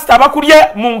bapasita bakulye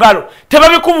mu ngalo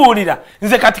tebabikubuulira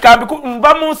nze kati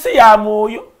mba mu nsi ya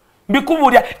mwoyo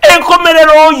mbikubuulira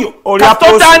enkomerero oyo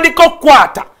kasitotandika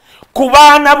okukwata ku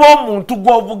baana b'omuntu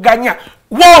gw'ovuganya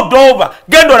world over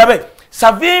genda olabe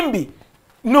Savimbi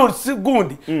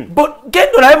Gundi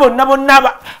genda olabe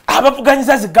bonna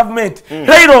abavuganyiza zi gavumenti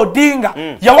Raila Odinga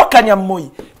yawakanya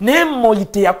Moi naye Moi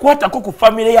teyakwatako ku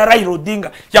famire ya Raila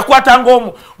Odinga yakwatanga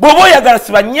omu bw'oba oyagala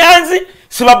siba Nyanzi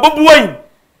siba Bobi Wine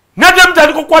nadde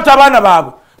mutandika okukwata abaana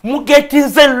baabwe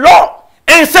mugetinze lo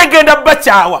ensi egenda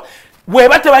bakyawa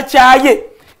bweba tebakyaye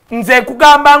nze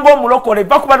nkugamba ng'omulokole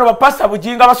va ku bano bapasita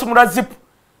bujinga basumula zipu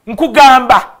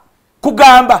nkugamba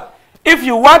if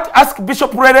you want ask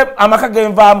Bishop Rere amaka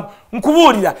genvaamu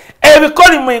nkubuulira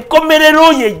ebikoli mu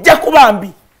enkomerero ye ejja kuba mbi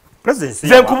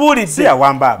nze nkubuulidde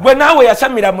bwe naawe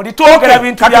yasamira muli twogera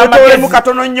bintu by'amagezi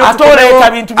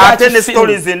atoleeta bintu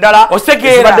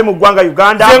osegeera mu ggwanga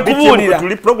Uganda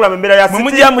tuli program embeera ya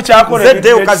mumujja mukyakole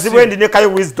Zedde Kazibwendi ne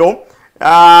Kayo Wisdom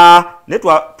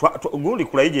netwa gundi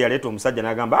kulaije yaleta omusajja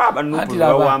nagamba abanupu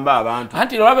bawamba abantu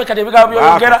anti lolabe kati ebigambo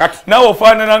byogera nawe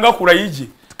ofaanana nga kulaije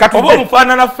oba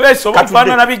omufaanana face oba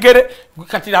omufaanana bigere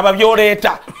kati aba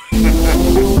byoleeta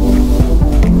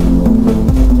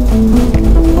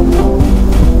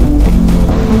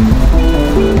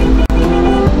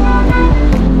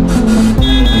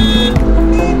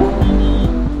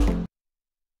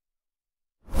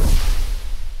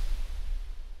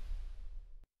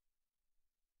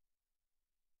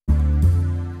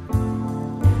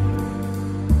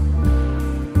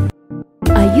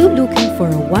Are you looking for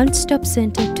a one-stop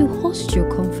center to host your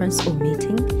conference or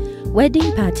meeting,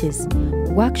 wedding parties,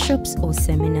 workshops or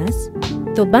seminars?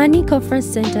 Tobani Conference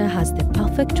Center has the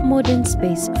perfect modern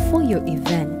space for your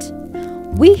event.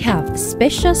 We have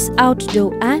spacious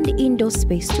outdoor and indoor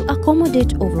space to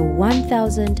accommodate over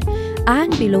 1,000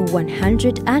 and below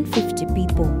 150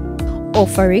 people,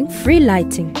 offering free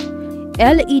lighting,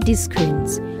 LED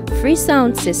screens, free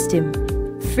sound system,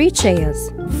 free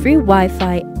chairs, free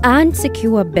Wi-Fi, and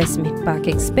secure basement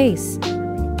parking space.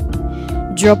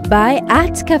 Drop by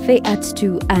at Cafe at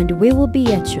 2 and we will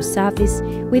be at your service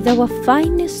with our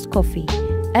finest coffee,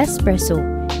 espresso,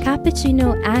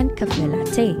 cappuccino, and cafe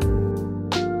latte.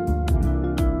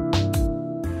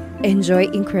 Enjoy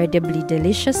incredibly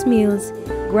delicious meals,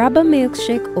 grab a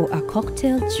milkshake or a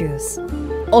cocktail juice.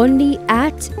 Only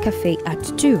at Cafe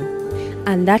at 2.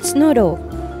 And that's not all.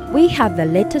 We have the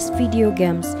latest video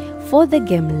games for the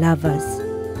game lovers.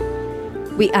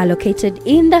 We are located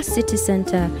in the city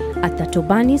center at the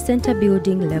Tobani Center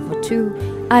Building Level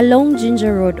 2 along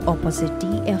Ginger Road opposite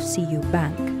DFCU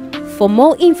Bank. For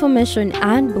more information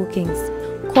and bookings,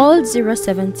 call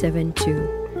 0772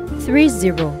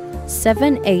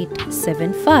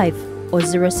 307875 or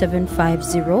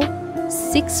 0750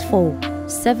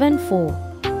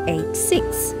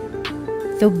 647486.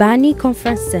 Tobani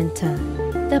Conference Center,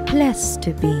 the place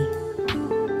to be.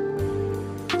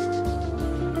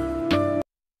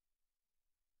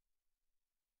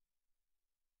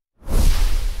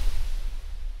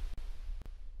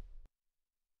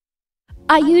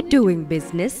 Are you doing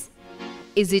business?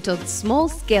 Is it on small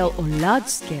scale or large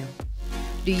scale?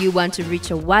 Do you want to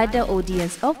reach a wider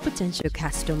audience of potential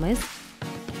customers?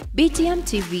 BTM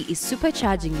TV is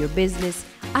supercharging your business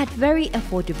at very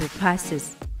affordable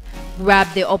prices. Grab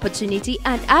the opportunity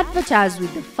and advertise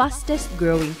with the fastest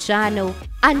growing channel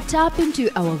and tap into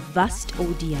our vast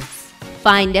audience.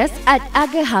 Find us at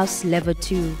Aga House Level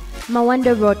 2,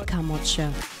 Mawanda Road,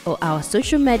 Kamocha, or our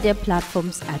social media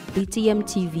platforms at BTM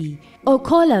TV, or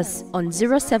call us on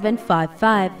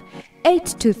 0755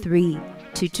 823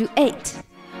 228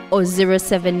 or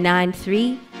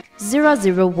 0793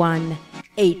 001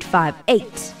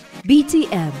 858.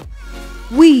 BTM,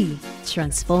 we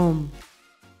transform.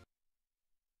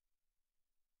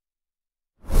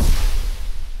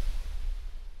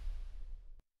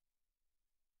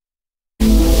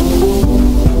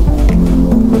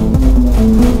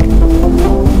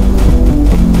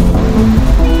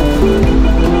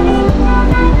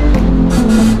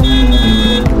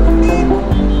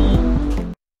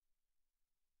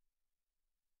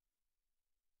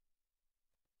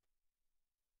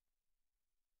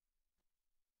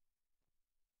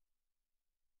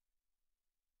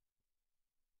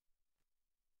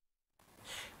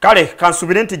 Kale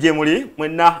kansubire nti gye muli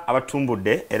mwenna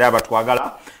abatumbudde era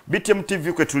abatwagala BTM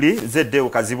TV kwe tuli zedde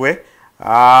okazibwe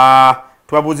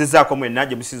twabuuzizaako mwenna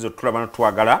gye musizo tulaba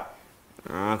notwagala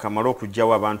kamala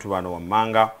okujjawo abantu bano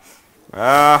wammanga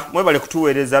mwebale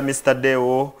kutuweereza Mr.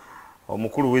 Deo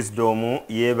omukulu Wisdom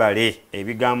yeebale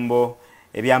ebigambo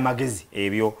ebyamagezi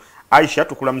ebyo Aisha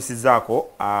tukulamusizaako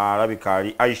alabika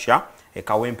ali Aisha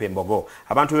ekawempe mbogo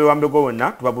abantu bewambego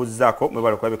wonna tubabuuzizaako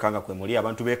mwebale kulabikanga kwe muli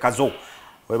abantu bekazo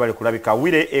webale kulabika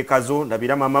wire ekazo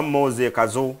nabira mama Moze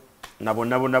ekazo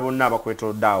nabonna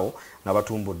abakwetoloddawo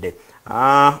n'abatumbudde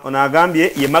ono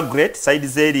agambye ye Margaret side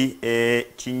zeri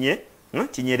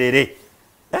kinyerere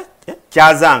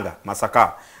kyazanga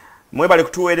Masaka mwebale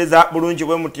kutuweereza bulungi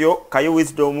bwe mutyo kayo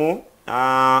Wisdom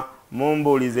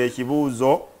mumbulize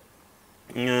ekibuuzo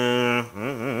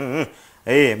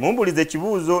mumbulize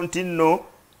ekibuuzo nti nno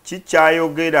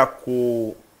kikyayogera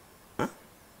ku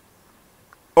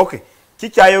okay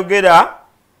kikyayogera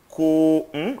ku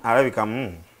alabika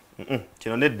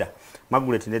kino nedda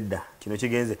Margaret nedda kino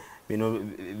kigenze bino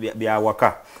bya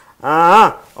waka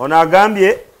ono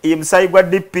agambye musayi gwa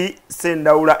DP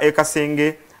Sendawula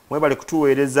ekasenge mwebale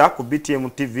kutuweereza ku BTM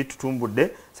TV tutumbudde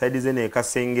side zene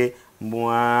ekasenge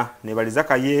mwa nebaliza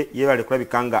kaye yebale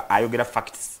kulabikanga ayogera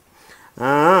facts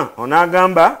ono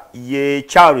agamba ye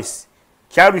Charles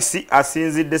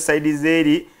asinzidde side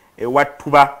zeri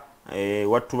watuba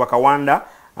Kawanda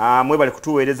mwebale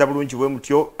kutuweereza bulungi bwe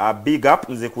mutyo big up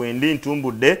nze kwendi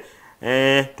ntumbudde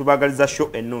tubagaliza show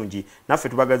ennungi naffe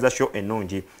tubagaliza show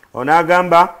ennungi ono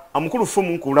agamba amukulu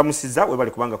fumu nkulamusiza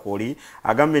webale kubanga koli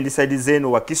agamba ndi side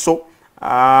zeno wakiso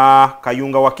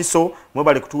kayunga wakiso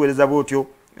mwebale kutuweereza bwotyo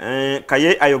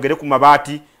kaye ayogere ku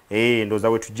mabaati ndoza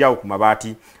we tujjawo ku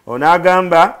mabaati ono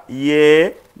agamba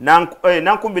ye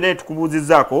nankumbi naye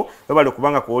tukubuuzizaako webale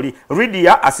kubanga koli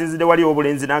Lydia asinzidde wali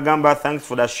obulenzi n'agamba thanks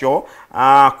for the show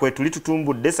kwe tuli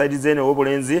tutumbudde side zene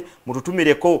obulenzi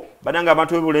mututumireko badanga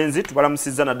abantu obulenzi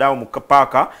tubalamusiza naddaawo mu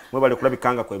paaka mwebale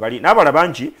kulabikanga kwe bali n'abala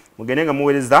bangi mugende nga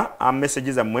muweereza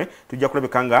messages zammwe tujja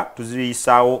kulabikanga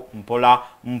tuziyisaawo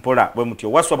mpola bwe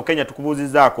mutyo WhatsApp Kenya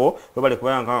tukubuuzizaako webale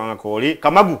kubanga koli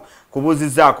Kamagu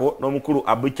kubuuzizaako n'omukulu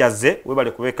Abuchaze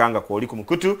webale kubekanga koli ku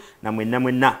mukutu na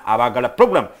mwenna abagala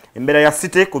program embera ya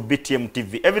site ku BTM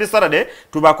TV every Saturday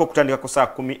tubako kutandika ku saa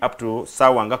 10 up to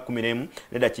saa nga 11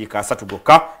 ne dakiika 3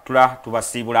 gokka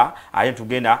tubasibula aye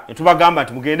tugenda tubagamba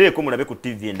nti mugendeeko mulabe ku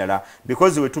TV endala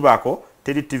because we tubako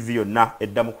teri TV yonna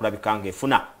eddamu kulabikanga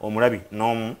efuna omulabi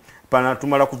nomu pana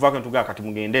tumala kuvako ntuga kati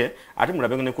mugende ati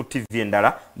mulabe ne ku TV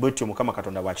endala bwetyo Mukama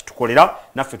Katonda bwakitukolera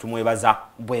naffe tumwebaza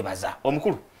bwebaza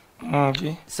omukulu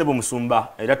sebo musumba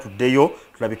era tuddeyo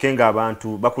tulabikenga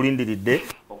abantu bakulindiridde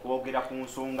okwogera ku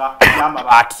nsonga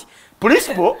y'amabaati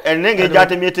principal enenge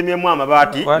gyatemyetemyemu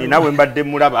amabaati ninawe mbadde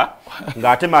mulaba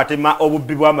ng'atematema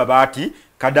obubbi bw'amabaati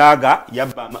Kadaga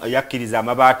yakkiriza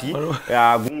amabaati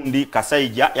gundi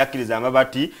Kasaija yakkiriza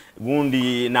amabaati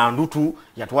gundi Nandutu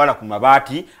yatwala ku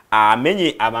mabaati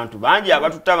amenye abantu bangi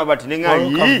abatuta amabaati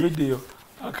nengayi video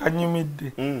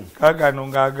akanyumidde kagano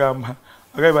ngagamba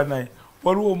agaba naye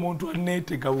waliwo omuntu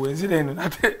aneetega wenzira eno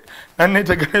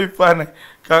naneetega ebifaananyi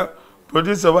ka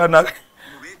producer bana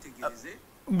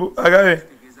agabe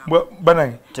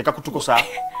banange teka kutukosa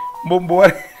mbombo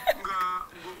wale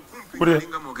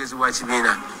Kulinga mwogezi wa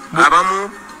kibiina abamu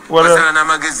wasala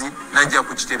n'amagezi najja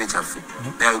ku kitebe kyaffe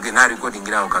na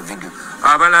recordingira ka video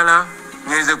abalala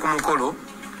nyeze ku mukolo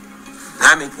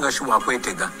nami ngashubwa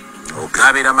kwetega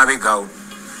okabera mabegawo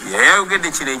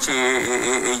yayogedde kire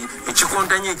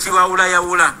ekikontanye kiwawula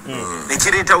yawula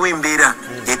nekireta wembeera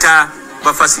eta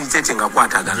ba facilitate nga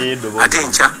kwatagana ate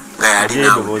ncha nga yali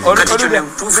nawo kati kyo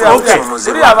ntufu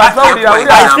uri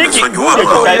abafawulira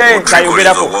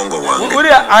uri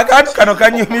akantu kano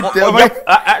kanyumite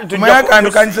maya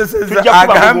kantu kanseseza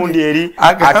agambundi eri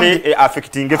ate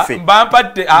affecting effe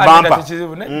bampadde agenda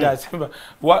kizibu nedasimba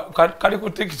kali ku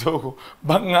TikTok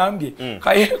bangambye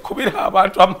kaye kubira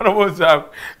abantu amaloboozi abo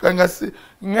kangasi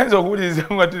ngenza okuwuliriza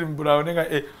nga tiri mbulawo nenga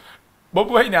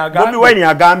Bobi Wine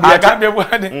agambye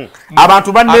bwane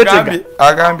abantu banneetega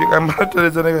agambye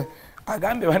kambatereza nega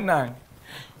agambye bannange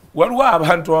waliwo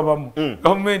abantu abamu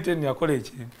gavumenti eno yakola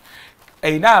ekintu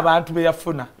erina abantu be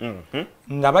yafuna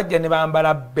nga bajja ne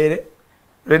bambala bere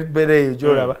red bere eyo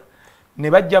gyolaba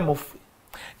ne bajja mufe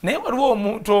naye waliwo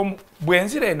omuntu omu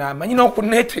bwenzira eno amanyi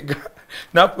n'okuneetega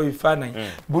nakuba ebifaananyi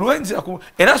buli wenzira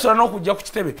era asobola n'okujja ku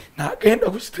kitebe n'agenda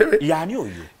ku kitebe yani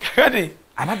oyo kati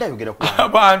abadde ayogera ku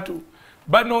abantu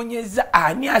banoonyeza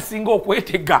ani asinga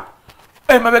okwetega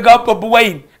emabega Bobi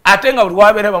Wine ate nga buli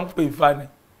wabeera bamukuba ebifaananyi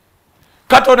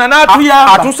Katonda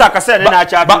n'atuyamba atuusa akaseera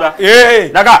n'akyatula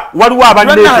naga waliwo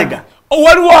abanneetega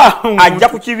waliwo ajja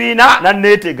ku kibiina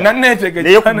nanneetega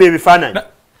naye kuba ebifaananyi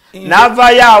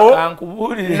n'avaayo awo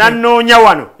nannoonya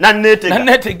wano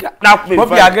nanneetega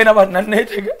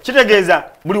kitegeeza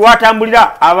buli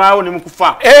watambulira abaawo ne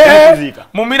mukufa nekuziika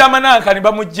mumira Manankani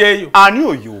bamuggyeeyo ani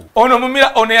oyo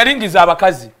ono yalingiza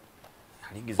abakazi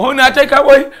ono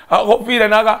ateekawo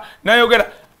ofiira nayogera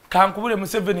kankubule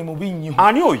Museveni mubi nnyo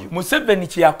ani oyo Museveni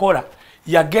kyeyakola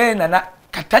yagenda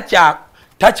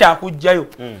takyakujjayo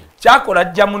kyakola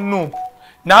ajja mu Nuupu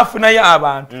n'afunayo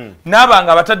abantu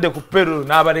n'abanga batadde ku perolo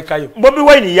n'abalekayo Bobi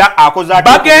Wine ya akoze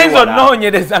ati bagenzo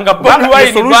onoonyereza nga Bobi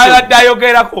Wine bw'abadde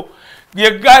ayogerako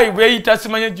ye guy beyita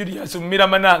simanye Julius mumira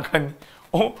Manankani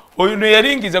oyo ne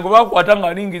yalingiza gwe bakwata nga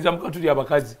alingiza mu katuli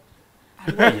abakazi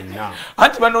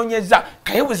anti banoonyeza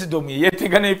kaye Wisdom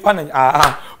yeetega n'ebifaananyi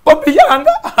Bobi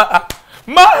yanga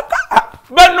maka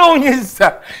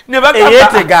banoonyeza ne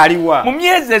yeetega aliwa mu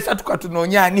myezi 3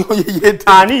 katunoonya ani oyo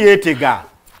yeetega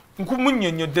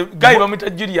nkumunnyonnyodde gayi bamwita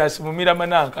Julius mumira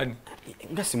Manankani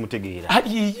nga simutegeera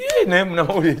ayiye naye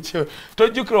munamawulire ekyo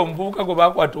tojjukira omuvubuka gwe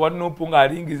bakwata wa Nuupu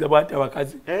ng'alingiza bw'ati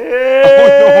abakazi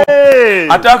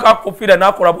ate akakufira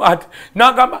n'akola bw'ati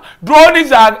n'agamba drone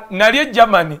zange nali e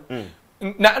Germany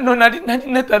nali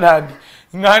Netherland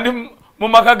nga ndi mu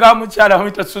maka ga mukyala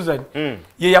bamwita Susan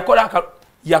ye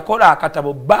yakola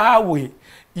akatabo baawe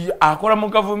akola mu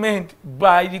gavumenti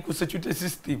baali ku security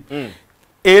system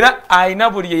era aina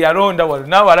buli ye yalonda walo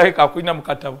nawe alabika akulina mu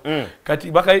katabo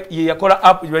kati baka ye yakola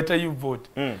app yeta you vote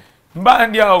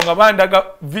mbandi awo nga bandaga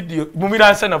video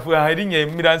mumiransa nafu erinnya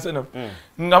emiransa nafu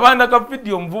nga bandaga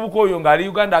video mvubuko oyo nga ali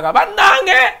Uganda aga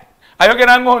banange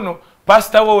ayogera ngono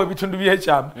pastor wowe bitundu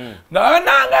by'ekyama nga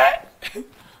banange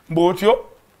mbotyo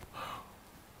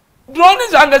drone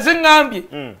zange zingambye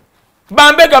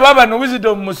bambega baba no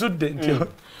Wisdom musudde ntyo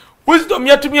Wisdom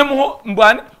yatumye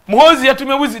mbwani Muhozi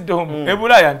yatumye Wisdom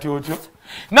ebulaya nti otyo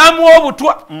namuwa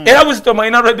obutwa era Wisdom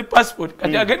alina red passport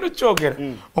kati agenda kyogera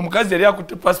omukazi yali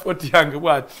akutte passport yange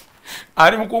bwati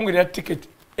ali mukungulira ticket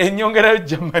enyongera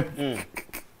Germany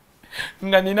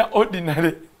nga nina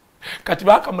ordinary kati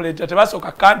bakamuleta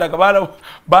tebasoka kanda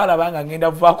bala banga ngenda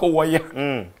vako waya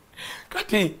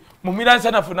kati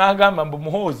mumiransa nafuna agamba mbu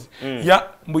Muhozi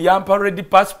mbu yampa red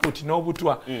passport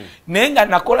n'obutwa nenga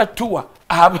nakola tour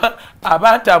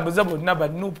abantambuza bonna ba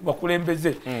Nuupu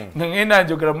bakulembeze nga ngenda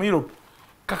njogera mu Europe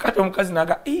kakati omukazi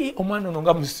naga omwana ono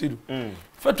nga musiru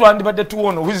ffe twandibadde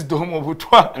tuwono Wisdom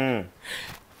obutwa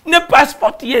ne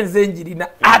passport yenze njirina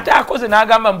ate akoze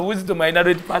n'agamba mbu Wisdom alina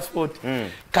red passport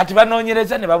kati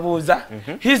banoonyereza ne babuuza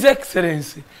His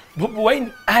Excellency Bobi Wine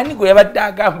ani gwe yabadde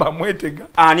agamba amwetega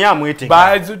ani amwetega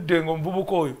bazudde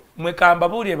ng'omuvubuka oyo mwekamba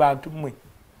buulye bantu mmwe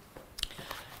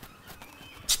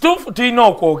kituufu tulina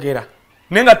okwogera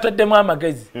naye nga tutaddemu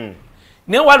amagezi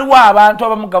naye waliwo abantu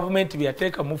abamu gavumenti bye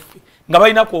yateeka mu ffe nga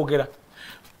balina kwogera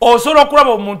osobola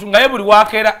okulaba omuntu nga ye buli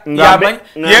wakeera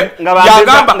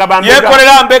yagamba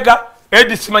yekolera mbega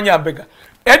edi simanya mbega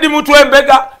edi mutwe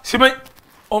mbega simanyi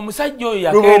omusajja oyo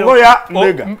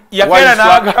yakeera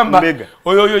n'agamba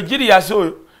oyo Julius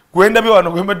oyo gwenda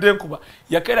biwano gwembadde nkuba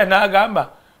yakeera n'agamba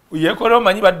yekolera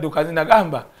omanyi baddukazi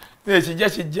nagamba ekijja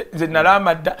kijje nze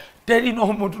nalama dda terina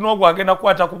omuntu n'ogwagenda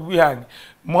kukwata ku byange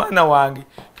mwana wange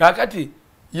kakati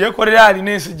yekolera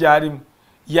alina ensi gy'alimu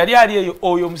yali ali eyo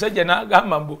oyo omusajja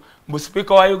n'agamba mbu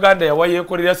sipiika wa Uganda yawa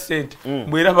yekolera ssente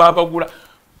mbu era baabagula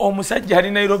omusajja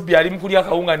ali Nairobi ali mukulya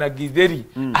akawunga na githeri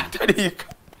ataliika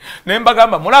naye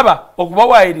mbagamba mulaba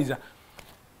okubawaayiriza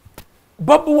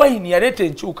Bobi Wine yaleeta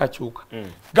enkyukakyuka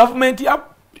gavumenti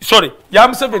ya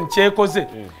Museveni kyekoze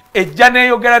ejja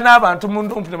neeyogera n'abantu mu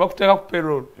Nuupu ne bakuteeka ku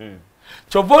payroll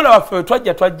kyova olaba ffe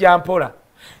twajja mpola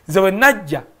nze we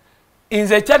najja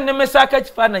nze ekyannemesaako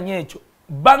ekifaananyi ekyo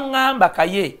baŋŋamba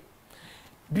kaye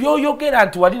byoyogera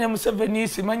nti wali ne Museveni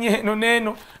simanyi eno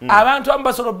n'eno abantu abamu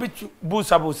basobola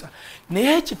bibuusabuusa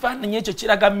naye ekifaananyi ekyo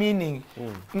kiraga meaning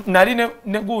nali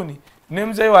ne guuni ne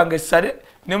muzeeyi wange Sale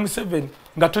ne Museveni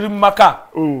nga tuli mu maka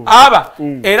aba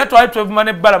era twali twevuma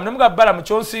ne Balamu ne mugamba Balamu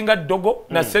kyonsinga ddogo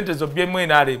na ssente zo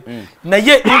BMNRM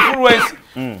naye influence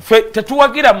fe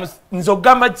tetuwagira nze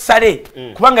ogamba Sale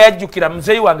kubanga yajjukira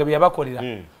muzeeyi wange bye yabakolera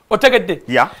otegedde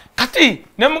kati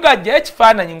ne mugajja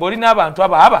ekifaananyi ng'olina abantu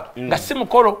aba nga si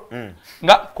mukolo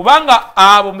nga kubanga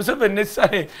abo Museveni ne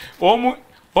Sale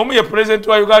omu ye president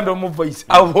wa Uganda omu voice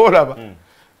abolaba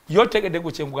yotegedde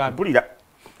ku kyengugamba mpulira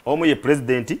omu ye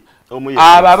president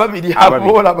abo ababiri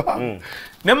abolaba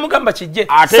ne mugamba kijje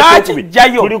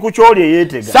saakijjayo tuli ku kyoli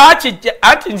eyeetega saakijja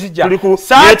ati nzija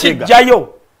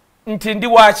saakijjayo nti ndi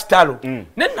wa kitalo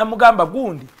ne namugamba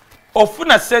gundi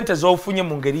ofuna sente z'ofunye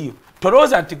mu ngeriyo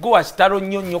tolooza nti go wa kitalo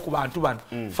nnyo ku bantu bano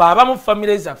fe abamu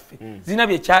famire zaffe zina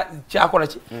bye kyakola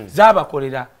ki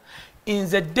zaabakolera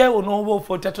nze ddewo n'oba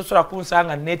ofoota tosobola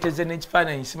kunsanga neeteze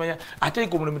n'ekifaananyi simanya ate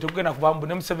ku mulimu tegugenda kubambu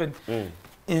ne Museveni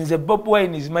nze Bobi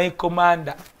Wine is my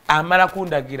commander amala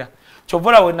kundagira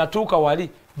kyovula we natuuka wali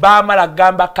baamala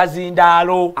gamba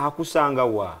kazindaalo akusanga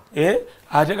wa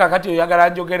ate kakati oyagala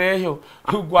njogereeyo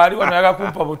gwali wanayaga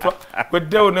kumpa butwa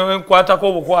gweddewo newenkwatako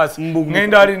obukwasi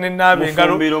ngenda wali nennaaba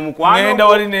engalo ngenda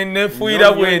wali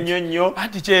nenefuuyira bwetyo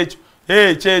anti kyekyo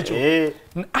kyekyo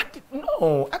ati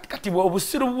kati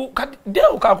obusiru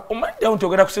ddewo omaniddewo nti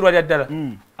ogenda kusirwa lya ddala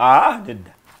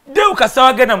nedda ddewo kasa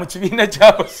wagenda mu kibiina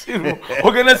kyabasiru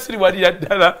ogenda sirwa lya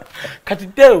ddala kati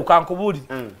ddewo kankubuulire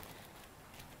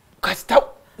kasita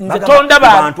nze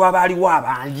abantu abaliwo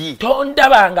abangi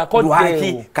tondabangako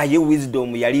lwaki kaye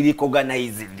wisdom yali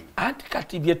recognized anti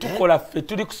kati bye tukola ffe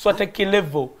tuli ku swateki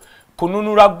level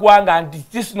kununula ggwanga nti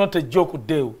this not a joke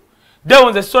ddewo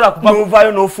nze sola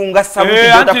kuvayo n'ofunga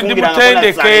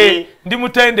ndi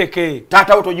mutendeke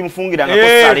taata wo togimufungiranga ko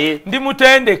sale ndi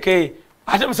mutendeke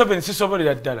ate Museveni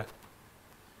sisobolera ddala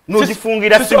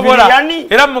n'ogifungira civiliani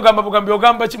era mugamba bugambi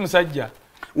ogamba ki musajja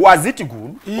was it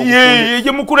good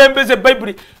ye mukulembeze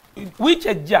Bible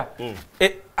wichejja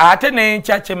ate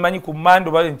n'enkya kyemmanyi ku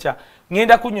mando bale nkya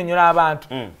ngenda kunnyonnyola abantu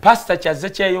pastor kyazze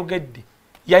kyeyogedde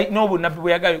n'obunabbi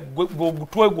bwe yagaye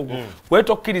gutwego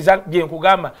wetokkiriza bye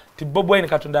nkugamba ti Bobi Wine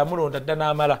Katonda amulonda dda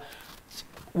n'amala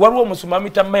waliwo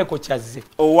omusumamita Michael Kyazze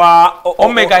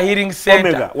Omega Healing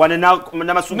Center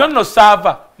no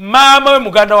sava maama we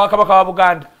muganda wa Kabaka wa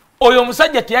Buganda oyo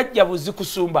omusajja teyajja buzi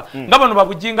kusumba nga bano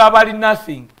babujinga abali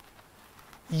nothing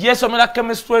yesomera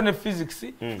chemistry ne physics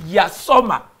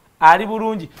yasoma ali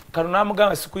bulungi kano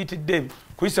namugamba sikuyitidde ebi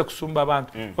kuyise kusumba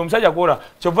abantu omusajja gwola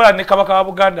kyovola ne Kabaka wa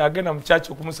Buganda agenda mu church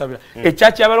okumusabira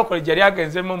echachi abalokole jali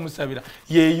agenzemu omusabira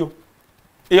yeyo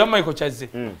eyo Michael Kyazze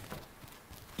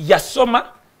yasoma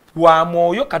wa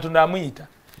mwoyo Katonda amuyita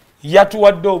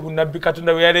yatuwadde obunabbi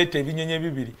Katonda bwe yaleeta ebinyonyi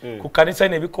bibiri ku kanisa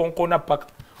n'ebikonkona paka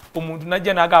omuntu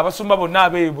najja naga abasumba bonna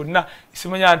abeeyo bonna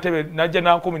isimanya ntebe najja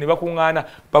nankumi ne bakuŋŋaana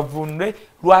bavunule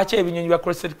lwaki ebinyonyi bya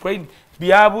crested crane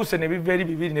byabuuse ne biva eri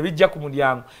bibiri ne bijja ku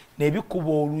mulyango ne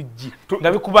bikuba oluggi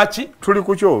nga bikuba ki tuli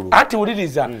ku kyolwo ati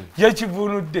wuliriza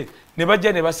yekivunudde ne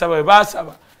bajja ne basaba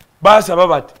baasaba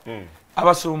bati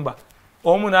abasumba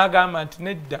omu n'agamba nti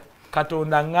nedda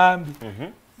Katonda ŋŋambi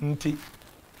nti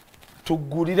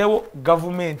tugulirewo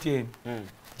gavumenti eno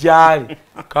gyali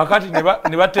kakati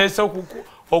ne bateesa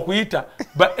okuyita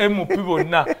ba MP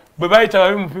bonna bwe bayita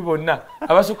ba MP bonna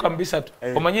abasukka mu bisatu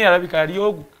omanyi yalabika yali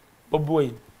ogu Bobi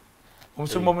Wine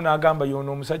omusumba omu n'agamba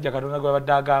yono omusajja Katonda gwe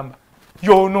badde agamba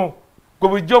yono gwe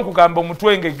bulijjo nkugamba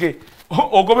omutwengege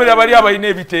ogobera bali abalina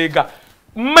ebiteega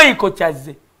Michael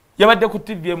Kyazze yabadde ku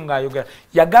TVM ng'ayogera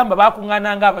yagamba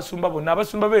bakuŋŋaananga abasumba bonna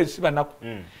abasumba beesi banaku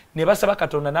ne basaba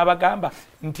Katonda n'abagamba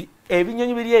nti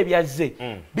ebinyonyi biri ebyazze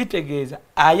bitegeeza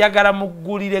ayagala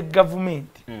muggulire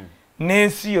gavumenti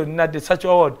n'ensi yonna the such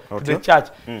award to the church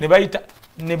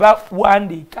ne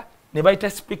bawandiika ne bayita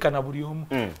speaker na buli omu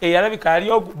eyalabika ali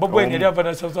Bobi Wine yali ava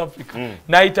na South Africa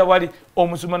n'ayita wali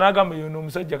omusuma n'agamba yono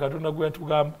omusajja Katonda gwe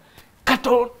yatugamba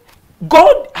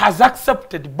God has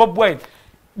accepted Bobi Wine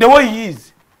the way he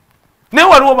is ne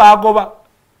waliwo baagoba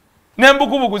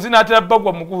n'embugubugu zinaatera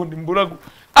bagwa mugundi mbulago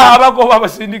abagoba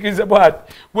abasindikiza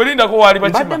bwati bwelindako wali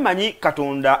bakima mbadde manyi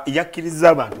Katonda yakkiriza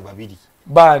abantu babiri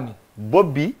baani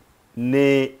Bobi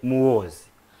ne Muwozi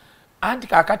anti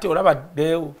kakati olaba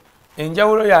ddeewo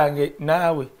enjawulo yange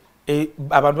naawe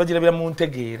abantu bagirabira mu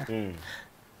ntegeera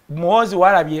Muwozi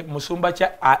walabye musumba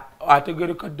kya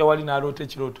ategereka dda wali n'aloota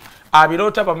ekirooto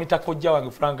abiroota bamita kojja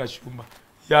wange Frank Shumba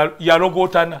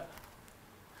yalogootana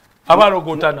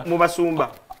abalogotana mu basumba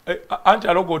anti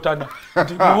alogotana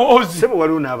nti Muwozi sebo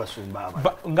waliwo n'abasumba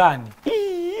aba ngani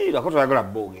lako twagala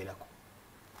boogerako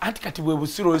anti kati bwe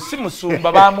busiro si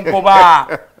musumba bamugoba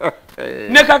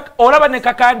olaba ne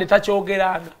Kakande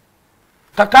takyogeranga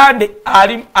Kakande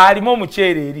alimu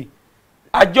omuceere eri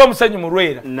ajja omusenyu mu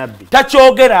Lwera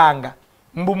takyogeranga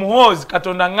mbu Muwozi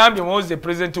Katonda ngambye Muwozi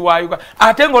president wa Uganda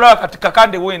ate ng'olaba kati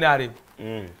Kakande wenarebe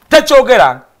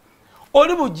takyogeranga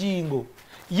oli bujingo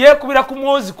yekubira ku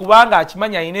Muwozi kubanga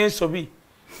akimanya ayina ensobi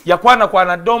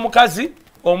yakwana dde omukazi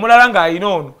omulala ng'alina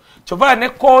ono kyova ne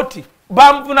kooti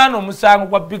bamuvunaana omusango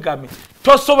gwa bigame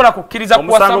tosobola kukkiriza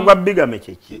omusango gwa bigame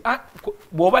kyeki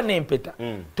bw'oba n'empeta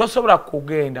tosobola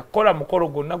kugenda kola mukolo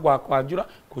gwonna gwakwanjula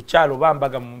ku kyalo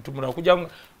bambaga muntu mulala kugira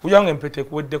ngo empeta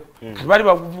ekuweddeko kati bali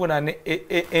bakuvunaana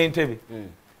entebe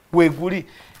weeguli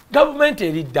gavumenti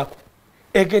eriddako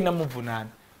egenda muvunaana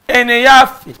eno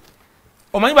eyaffe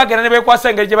omanyi bagenda ne beekwasa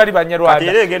engeri gye bali banyarwanda kati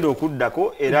era egenda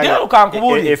okuddako era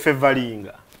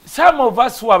efevalinga some of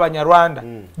us who are Banyarwanda,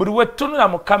 but we're turning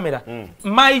on camera.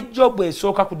 My job is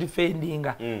so to defending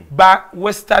ba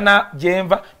Westerner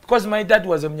Jemva because my dad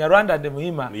was a Banyarwanda and the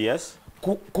Muhima. Yes.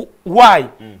 Why?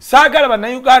 Sagala bana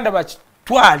Uganda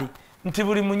batwali nti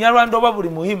buli Munyarwanda oba buli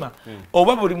Muhima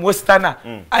oba buli Westerner.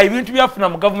 I want to be afuna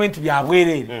mu government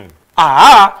byabwerere.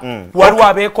 Waliwo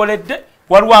abekoledde,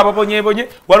 waliwo ababonyebonye,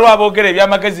 waliwo abogere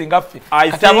ebyamagezi ngaffe.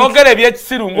 Ati abogere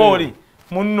ebyekisiru ng'oli.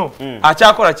 Munno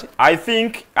akyakola ki I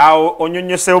think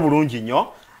onyonyosewo bulungi nnyo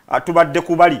tubadde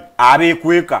kubali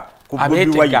abeekweka ku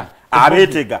Bobi Wine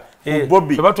abeetega ku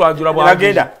Bobi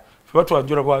bagenda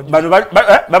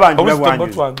babanjula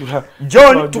bwanju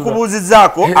John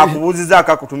tukubuuzizaako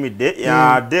akubuuzizaako akutumidde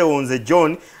yadde onze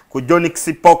John ku John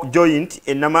Xipok joint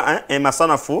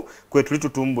emasanafu kwe tuli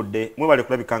tutumbudde mwebale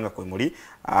kulabikanga kwe muli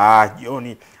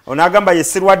John onagamba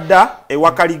yesirwadda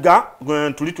ewakaliga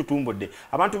tuli tutumbudde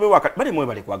abantu bewaka bali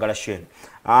mwebale kwagala shene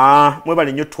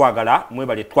mwebale nnyo twagala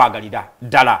mwebale twagalira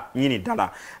ddala nyini ddala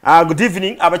good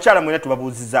evening abakyala mwena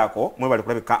tubabuuzizaako mwebale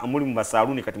kulabika muli mu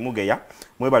masaluni kati mugeya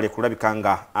mwebale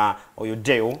kulabikanga oyo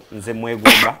deo nze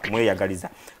mwegomba mweyagaliza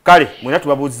kale mwena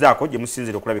tubabuuzizaako gye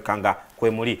musinzire okulabikanga kwe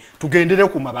muli tugendere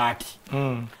ku mabaati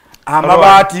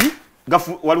amabaati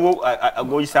gafu waliwo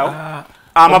goyisawo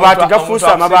amabati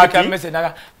gafuusa amabati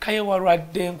kaye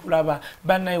walwadde nkulaba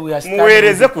bannaye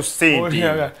muweereze ku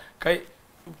ssente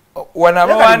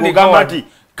wanabawandikati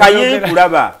kaye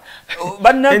nkulaba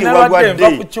bannange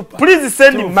wagwadde please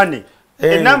send money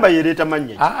enamba yereeta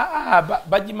manya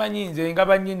bagimanyi nze nga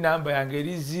banyi enamba yange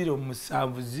eri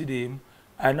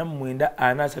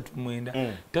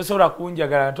 07049 tosobola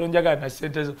kunjagala ntonjagala na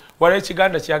ssente zo waliwo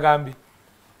ekiganda kyagambye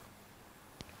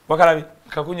wakalabi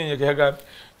kakunyonyoka yagambye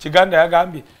Kiganda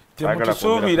yagambye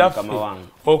temutusuubira ffe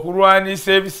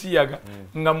okulwanisa ebisiyaga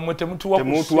nga mmwe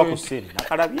temutuwa ku ssente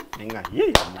nakalabye nenga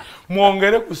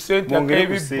mwongere ku ssente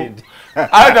ak'ebibbo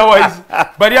otherwise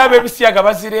bali ab'ebisiyaga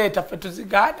bazireeta ffe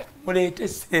tuzigande muleete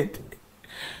ssente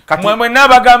mwemwe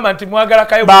n'abagamba nti mwagala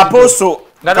kaye baaposo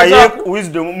kaye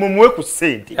wisdom mumuwe ku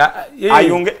ssente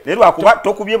ayonge naye lwakuba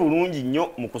tokubye bulungi nnyo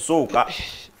mu kusooka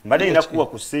mbadde nina kuwa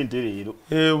ku ssente leero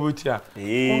butya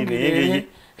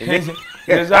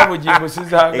ezabugingo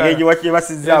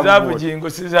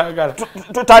sizagala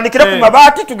tutandikire ku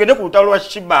mabaati tugende ku lutalo lwa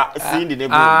Shiba Sindi ne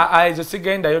ezo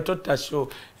sigendayo totta show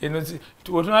eno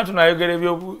tunayogera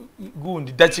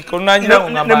ebyogundi dakika olunanyira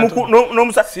n'omukulu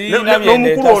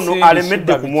ono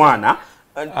alemedde ku mwana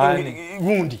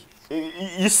gundi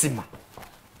Isima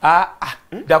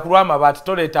dakulwa amabaati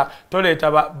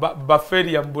toleeta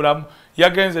baferiya mu bulamu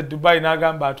yagenze Dubai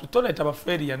n'agamba ati toleeta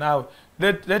baferiya naawe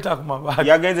leta ku mabaati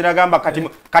yagenze n'agamba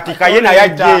kati kaye naye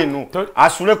ajja eno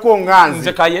asuleko nganze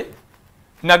nze kaye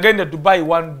nagende Dubai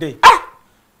one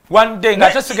day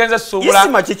nga tesigenze suubula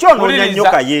Isima kikyonoonya nnyo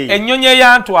kaye ennyonyi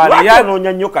eyantwala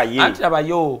yakyononya nnyo kaye anti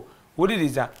abayo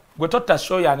wuliriza gwe totta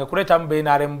show yange kuleeta mu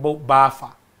BNRM baafa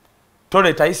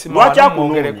toleeta Isima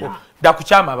wanamwongereko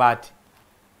dakukyamabaati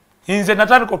nze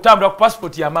natandika okutambula ku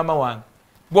passport ya mama wange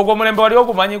gwogo mulembe wali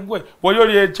ogumanyi gwe wali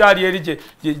oli ekyali eri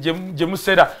gye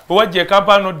musera owajja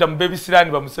Kampala nodda mu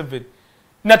Babisirani ba Museveni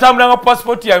natambulanga ku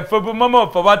passport ya mama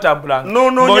waffe batambulanga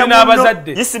ng'oli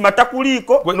n'abazadde Isima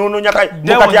takuliiko nononya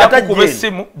kati atakuba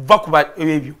essimu va kuba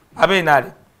ebyo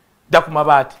abeenaale dda ku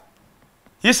mabaati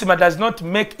Isima does not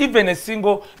make even a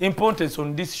single importance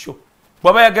on this show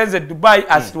bw'aba yagenze Dubai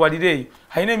asitwalire eyo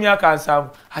alina emyaka 7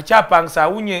 akyapangisa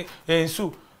awunye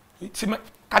ensu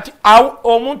kati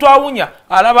omuntu awunya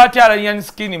alaba ati alanya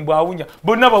skin mbwa awunya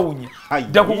bonna bawunya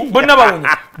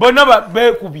bonna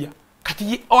bekubya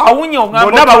kati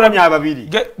awunya ababiri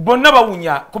bonna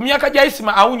bawunya ku myaka gya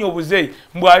Isima awunya obuzeyi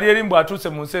mbwa ali eri mbwa atuuse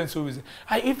mu nsi ensuubize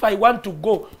if I want to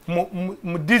go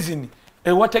mu Disney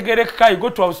wategereka I go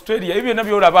to Australia ibyo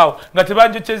nabyo olabaawo nga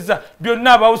tebanjokyezza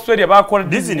byonna aba Australia bakola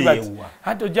Disney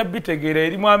hata ojja bitegeera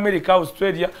eri mu America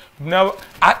Australia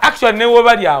actually newe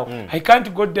bali awo I can't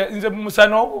go there nze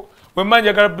musano we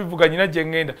manjagala bivuga nyina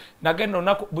jengenda nagenda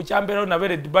onako bukyambero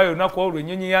nabere Dubai onako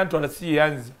olwenyenyi yantwala si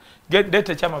yanza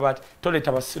dete chama bati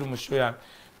toleta basiru mu show yange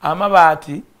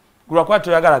amabaati gulwa kwa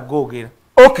toyagala gogera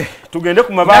Okay, tugende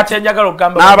ku mabaati. Chenjagala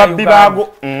okugamba n'ababbi baago.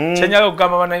 Chenjagala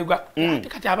okugamba bannayuganda.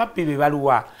 Kati ababbi be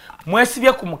baluwa.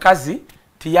 Mwesibye ku mukazi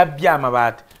tiyabbye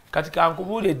amabaati. Kati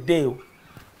kankubuuleddeyo.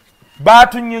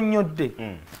 Baatunyonnyodde.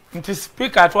 Nti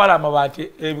speaker atwala amabaati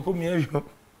ebikumi ebyo.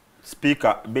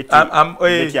 Speaker Betty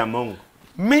Among.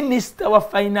 Minister wa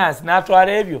finance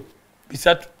n'atwala ebyo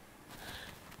bisatu.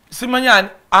 Simanyani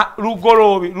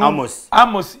Lugolobi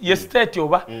Amos ye state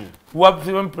oba wa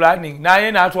planning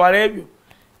naye n'atwala ebyo.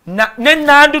 Ne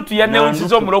Nandutu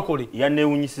yanewunyisiza omulokole.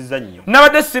 Yanewunyisiza nnyo.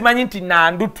 Nabadde simanyi nti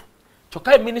Nandutu.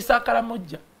 Kyokka minister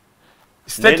Karamojja.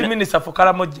 State minister for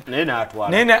Karamojja. Naye n'atwala.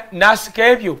 Naye n'asika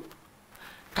ebyo.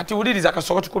 Kati wuliriza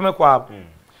kasoko tukume kwabo.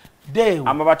 Deo.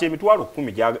 Amabaati emitwalo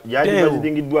 10 gyali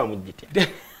baziringiddwa mu gitya.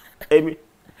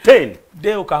 10.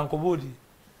 Deo kankubuli.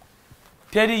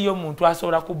 Teriyo muntu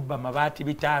asobola kubba mabaati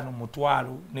 5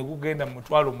 mutwalo ne kugenda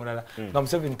mutwalo mulala nga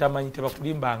Museveni tamanyi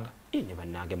tebakulimbanga. Ne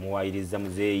bannange muwayiriza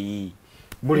muzeeyi.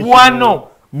 Wano.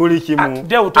 Buli kimu.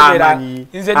 Deo tobera.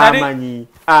 Nze nali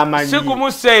amanyi. Siku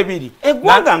musebiri.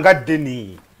 Eggwanga nga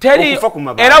ddeni. Teri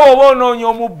era woba onoonya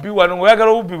omubbi wano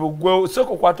ng'oyagala obubbi bugwe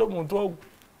soko kwata omuntu ogwo.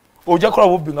 Ojja kola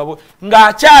obubbi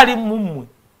ng'akyali mummwe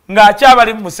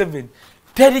ng'akyabali mu Museveni.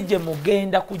 Teri gye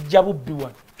mugenda kujja bubbi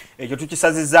wano. Ekyo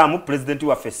tukisazizaamu pulezidenti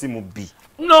waffe si mubbi.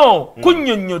 No,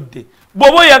 kunnyonnyodde.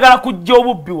 Bw'oba oyagala kujja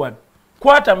obubbi wano,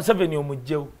 kwata Museveni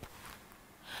omugjewo.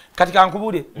 Kati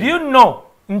kankubule, do you know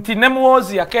nti ne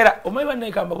Muwozi yakeera omanyi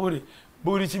bannayikamba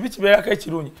buli kibi kibeerako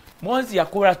ekirungi. Muwozi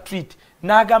yakola tweet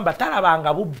n'agamba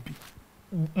talabanga bubbi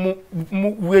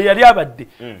we yali abadde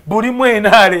buli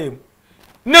mwenaalemu.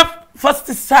 Ne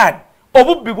first son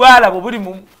obubbi bwalaba buli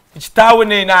mu kitaawe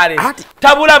n'enaalemu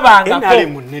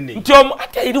tabulabangako nti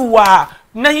ate eriwa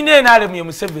nayina enaalemu ye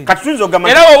Museveni.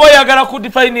 Era woba oyagala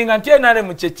kudefininga nti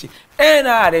enaalemu kyeki.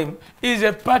 NRM is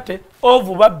a party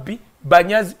of babbi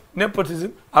banyazi nepotism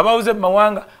abawuze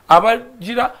mawanga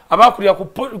abagira abakulya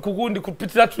kugundi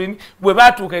kupitira train bwe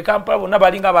batuuka e Kampala bonna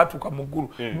balinga abatuuka mu ggulu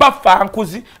bafa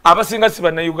nkuzi abasinga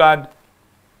siba na Uganda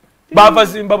bava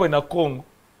Zimbabwe na Congo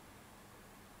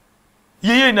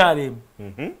yeye NRM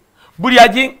buli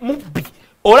aji mubbi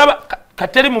olaba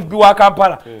kateri mubbi wa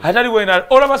Kampala atali wena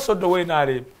olaba sodo we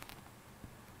NRM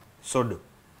sodo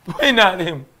we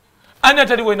NRM ani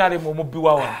atali we NRM omubbi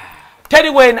wa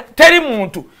teri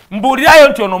muntu mbulirayo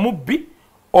nti ono mubbi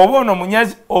oba ono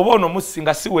munyazi oba ono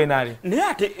musinga si wenale. Naye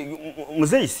ate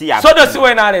muzeyi si ya. Sodo si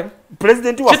wenale.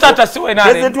 President wa Kitata si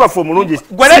wenale. President wa omulungi si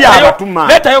abatuma.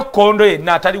 Leta yo kondo ye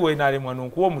natali wenale mwano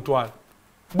nkuwo mutwalo.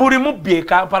 Buli mubbi e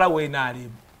Kampala wenale.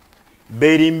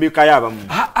 Berimbika yabamu.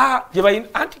 Je bayin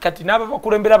anti kati naba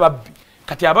bakulembera babbi.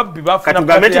 Kati ababbi bafuna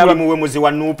katugameti buli muwe muzi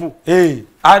wa nupu.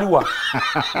 Aliwa.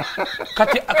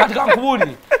 kati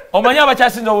kankubuli. Omanya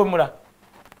abakyasinza obwemula.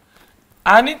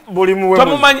 Ani buli muwe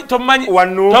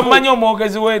tomanyi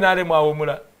omwogezi we nale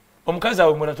mwawumula omukazi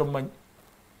awumula tomanyi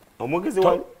omwogezi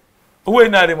we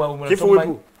nale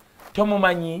mwawumula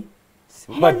tomanyi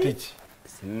matiki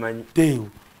simanyi teo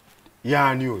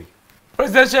yani oyo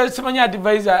presidential simanyi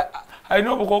advisor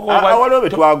alina obukoko awaliwo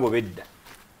betwagobedda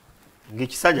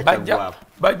ng'ekisajja kyagwabo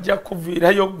bajja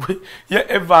kuviirayo gwe ye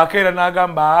Eva akeera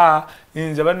n'agamba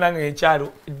nze bannange ekyalo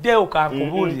deo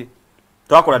kankubulire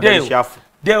twakola ddalishafu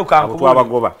Deo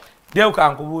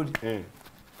kankubuli.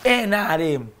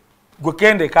 NRM gwe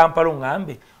kende Kampala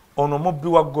ngambe ono mubbi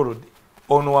wa Gorode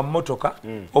ono wa motoka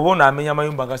obona amenya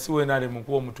mayumba gasiwe NRM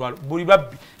kuwo mutwalo buli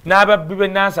babbi n'ababbi be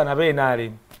nansa na be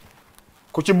NRM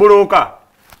ku kibuluka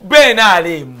be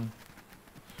NRM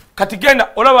kati genda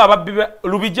olaba ababbi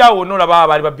lubijawo n'olaba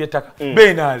abali babbi ettaka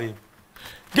be NRM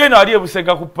genda ali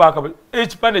ebusega ku paaka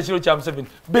ekipande kiro kya Museveni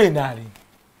be NRM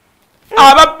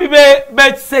ababbi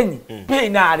bekisenyi be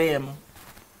NRM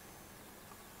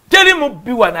teri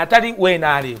mubbi wana atali we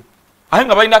NRM aye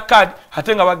nga balina kadi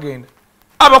ate nga bagenda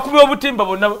abakubi obutimba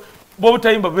bonna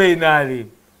bobutayimba be NRM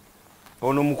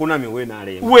ono mukunami we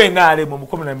NRM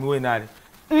omukunami we NRM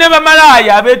ne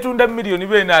bamalaya abetunda miliyoni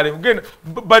be NRM genda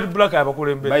bad black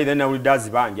abakulembera by then we does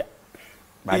banja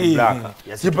bad black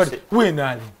yasipate we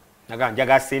NRM naganja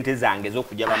ga sente zange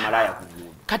zokujja bamalaya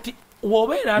kugudu kati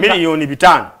wobeera miliyoni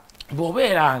 5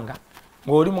 boberanga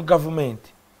ng'oli mu government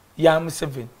ya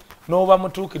Museveni n'oba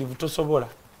mutuukirivu tosobola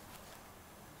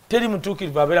teri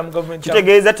mutuukirivu abeera mu government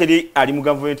kitegeeza teri ali mu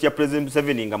government ya President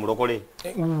Museveni nga mulokole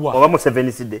oba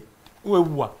Museveni sidde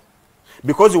wewa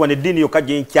because wane dini yokka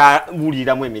gye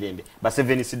nkyawuliramu emirembe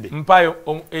Museveni sidde mpayo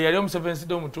eyali Museveni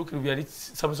sidde omutuukirivu yali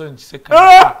Samusoni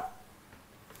Kisekka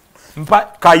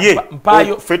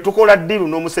mpayo fe tukola ddiru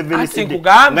n'Omuseveni sidde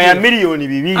nga ya miliyoni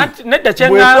 2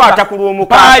 bwekwata ku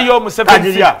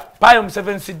lw'omukaaga payo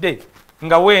Museveni sidde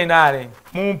nga we NRM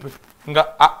mumpe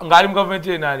nga ali mu government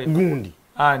yenale gundi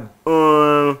ani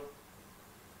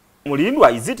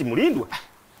mulindwa iziti mulindwa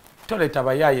toleta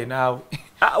bayaye nawe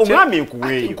umwami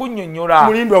nkuweyo nkunyonyola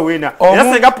mulindwa wena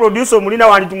era senga producer mulina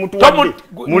wandi tumutuwadde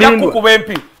mulindwa kuba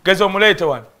MP gezo mulete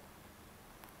wana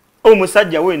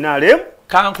omusajja wena alem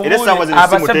kankubuli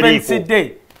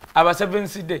aba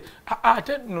 7 day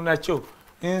ate nunacho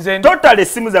nze total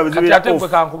esimu zawe zibira off ate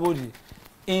kankubuli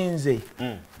inze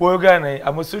bwogana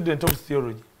am a student of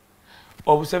theology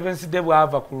obu 7 day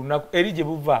bwava kulunaku erije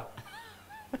buva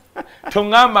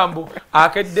tongamba mbu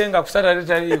akeddenga kusata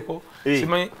letaliko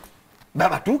simanyi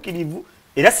baba tukirivu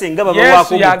era senga baba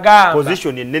wako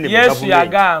position ennene mu Yesu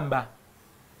yagamba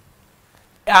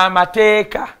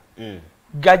amateeka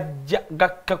gajja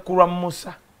gakakulwa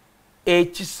Musa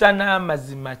ekisa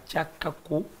n'amazima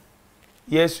kyakaku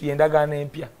Yesu yendagana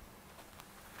empya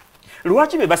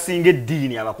lwaki be basinga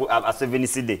eddiini aba 7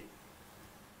 CD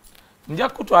nja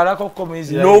kutwalako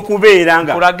komizi n'okubeera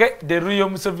nga kulage the real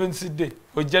 7 CD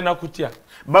ojja nakutya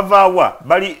bavaawa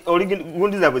bali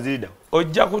gundi zaabwe zirida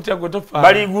ojja kutya gotofa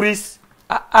bali Greece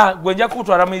gwenja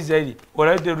kutwala mu Israeli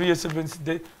olaba the real 7th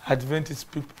day Adventist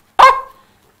people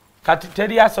kati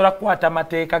teri asobola kukwata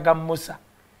amateeka ga Musa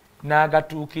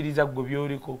n'agatuukiriza gwe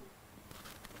byoliko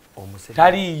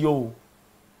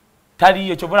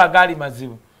taliyo kyobola gaali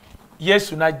mazibu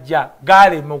Yesu najja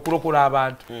gaalema okulokola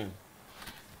abantu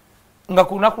nga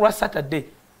ku lunaku lwa Saturday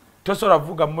tosobola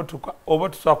vuga mmotoka oba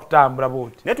tosobola kutambula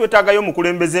bwoti naye twetaagayo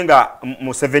omukulembeze nga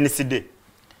mu 7 CD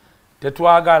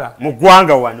tetwagala mu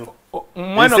ggwanga wano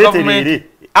mweno gavumenti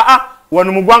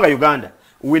wano mu ggwanga Uganda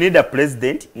we need a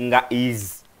president nga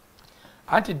is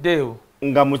anti deo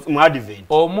nga mu advent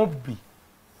omubbi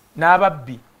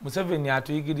n'ababbi Museveni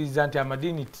atuyigiriza nti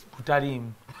amadini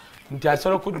kutaliimu nti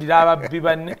asobola okuddira ababbi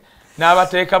banne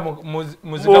n'abateeka mu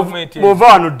gavumenti bw'ova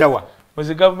wano ddawa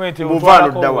mu gavumenti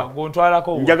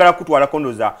gontwalako njagala kutwalako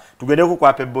ndoza tugendeko kwa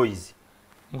Ape Boys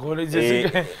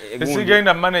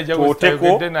esigenda manager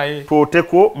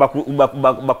twoteko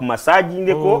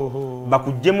bakumasajingeko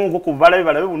bakujjemu nko kubalabe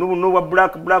balabe buno bwa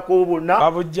black obona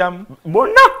babujjamu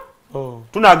bonna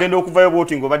tunagenda okuvayo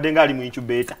bwoti ng'obadde nga ali mu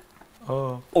incubator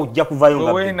ojja kuvayo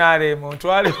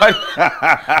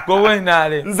nga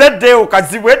nzeddeyo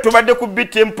kazibwe tubadde ku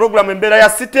BTM program embeera ya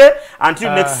city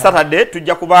until next Saturday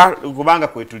tujja kubanga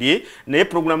kwetuli naye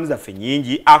programu zaffe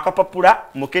nyingi akapapula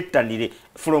mukettanire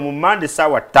from Monday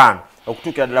sawa 5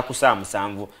 okutuukira ddala ku saa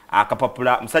 7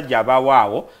 akapapula musajja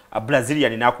abawaawo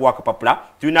Brazilian nakuwa akapapula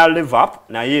tulina live up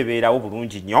naye ebeerawo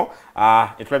bulungi nnyo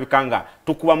etulabika nga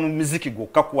tukuba mu muziki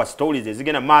gwokka kuwa stories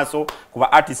ezigenda maaso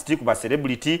kuba artist kuba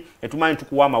celebrity etumanyi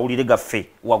tukuwa amawulire gaffe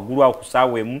waggulu awo ku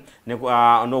saawa emu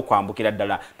n'okwambukira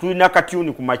ddala tulina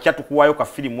katuni ku makya tukuwayo ka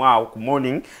firimu awo ku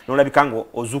morning n'olabika nga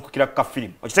ozuukukira ku ka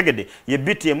firimu okitegedde ye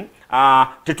BTM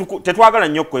tetwagala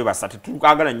nnyo kwebasa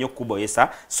tetwagala nnyo kuboyesa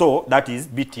so that is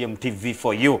BTM TV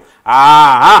for you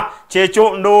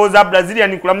kyekyo ndowooza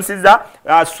Brazilian kulamusiza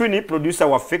Swini producer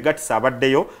waffe Gatisa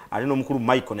abaddeyo ate n'omukulu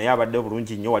Michael naye abaddeyo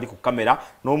bulungi nnyo wali ku kamera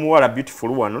n'omuwala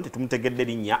beautiful wano tetumutegedde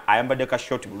linnya ayambadde ka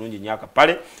short bulungi nnyo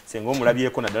akapale senga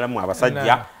omulabyeko naddala mu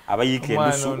abasajja abayiika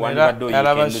endusu wandibadde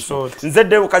oyiika endusu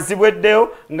nzeddeyo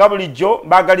kazibweddeyo nga bulijjo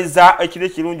mbaagaliza ekiro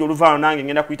ekirungi oluvaano nange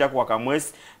ngenda kuyitako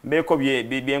wakamwesi mbeeko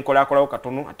byenkolakolawo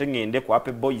katono ate ngende ku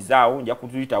Ape Boys awo nja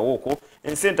kutuyitawo okwo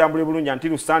ensi entambule bulungi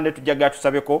anti Sunday tujjaga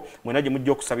tusabeko mwena gye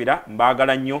mujja okusabira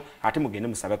mbaagala nnyo ate mugende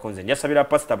musabeko nze njasabira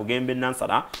Pastor Bugembe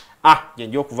Nansala gye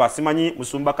nja okuva simanyi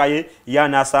musumbakaye ye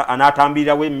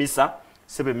anaatambirirawo emisa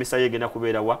sebe emisa yegenda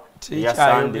kubeerawa ya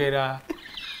Sunday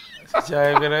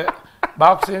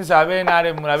bakusinza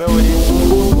abenaale mulabe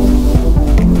weli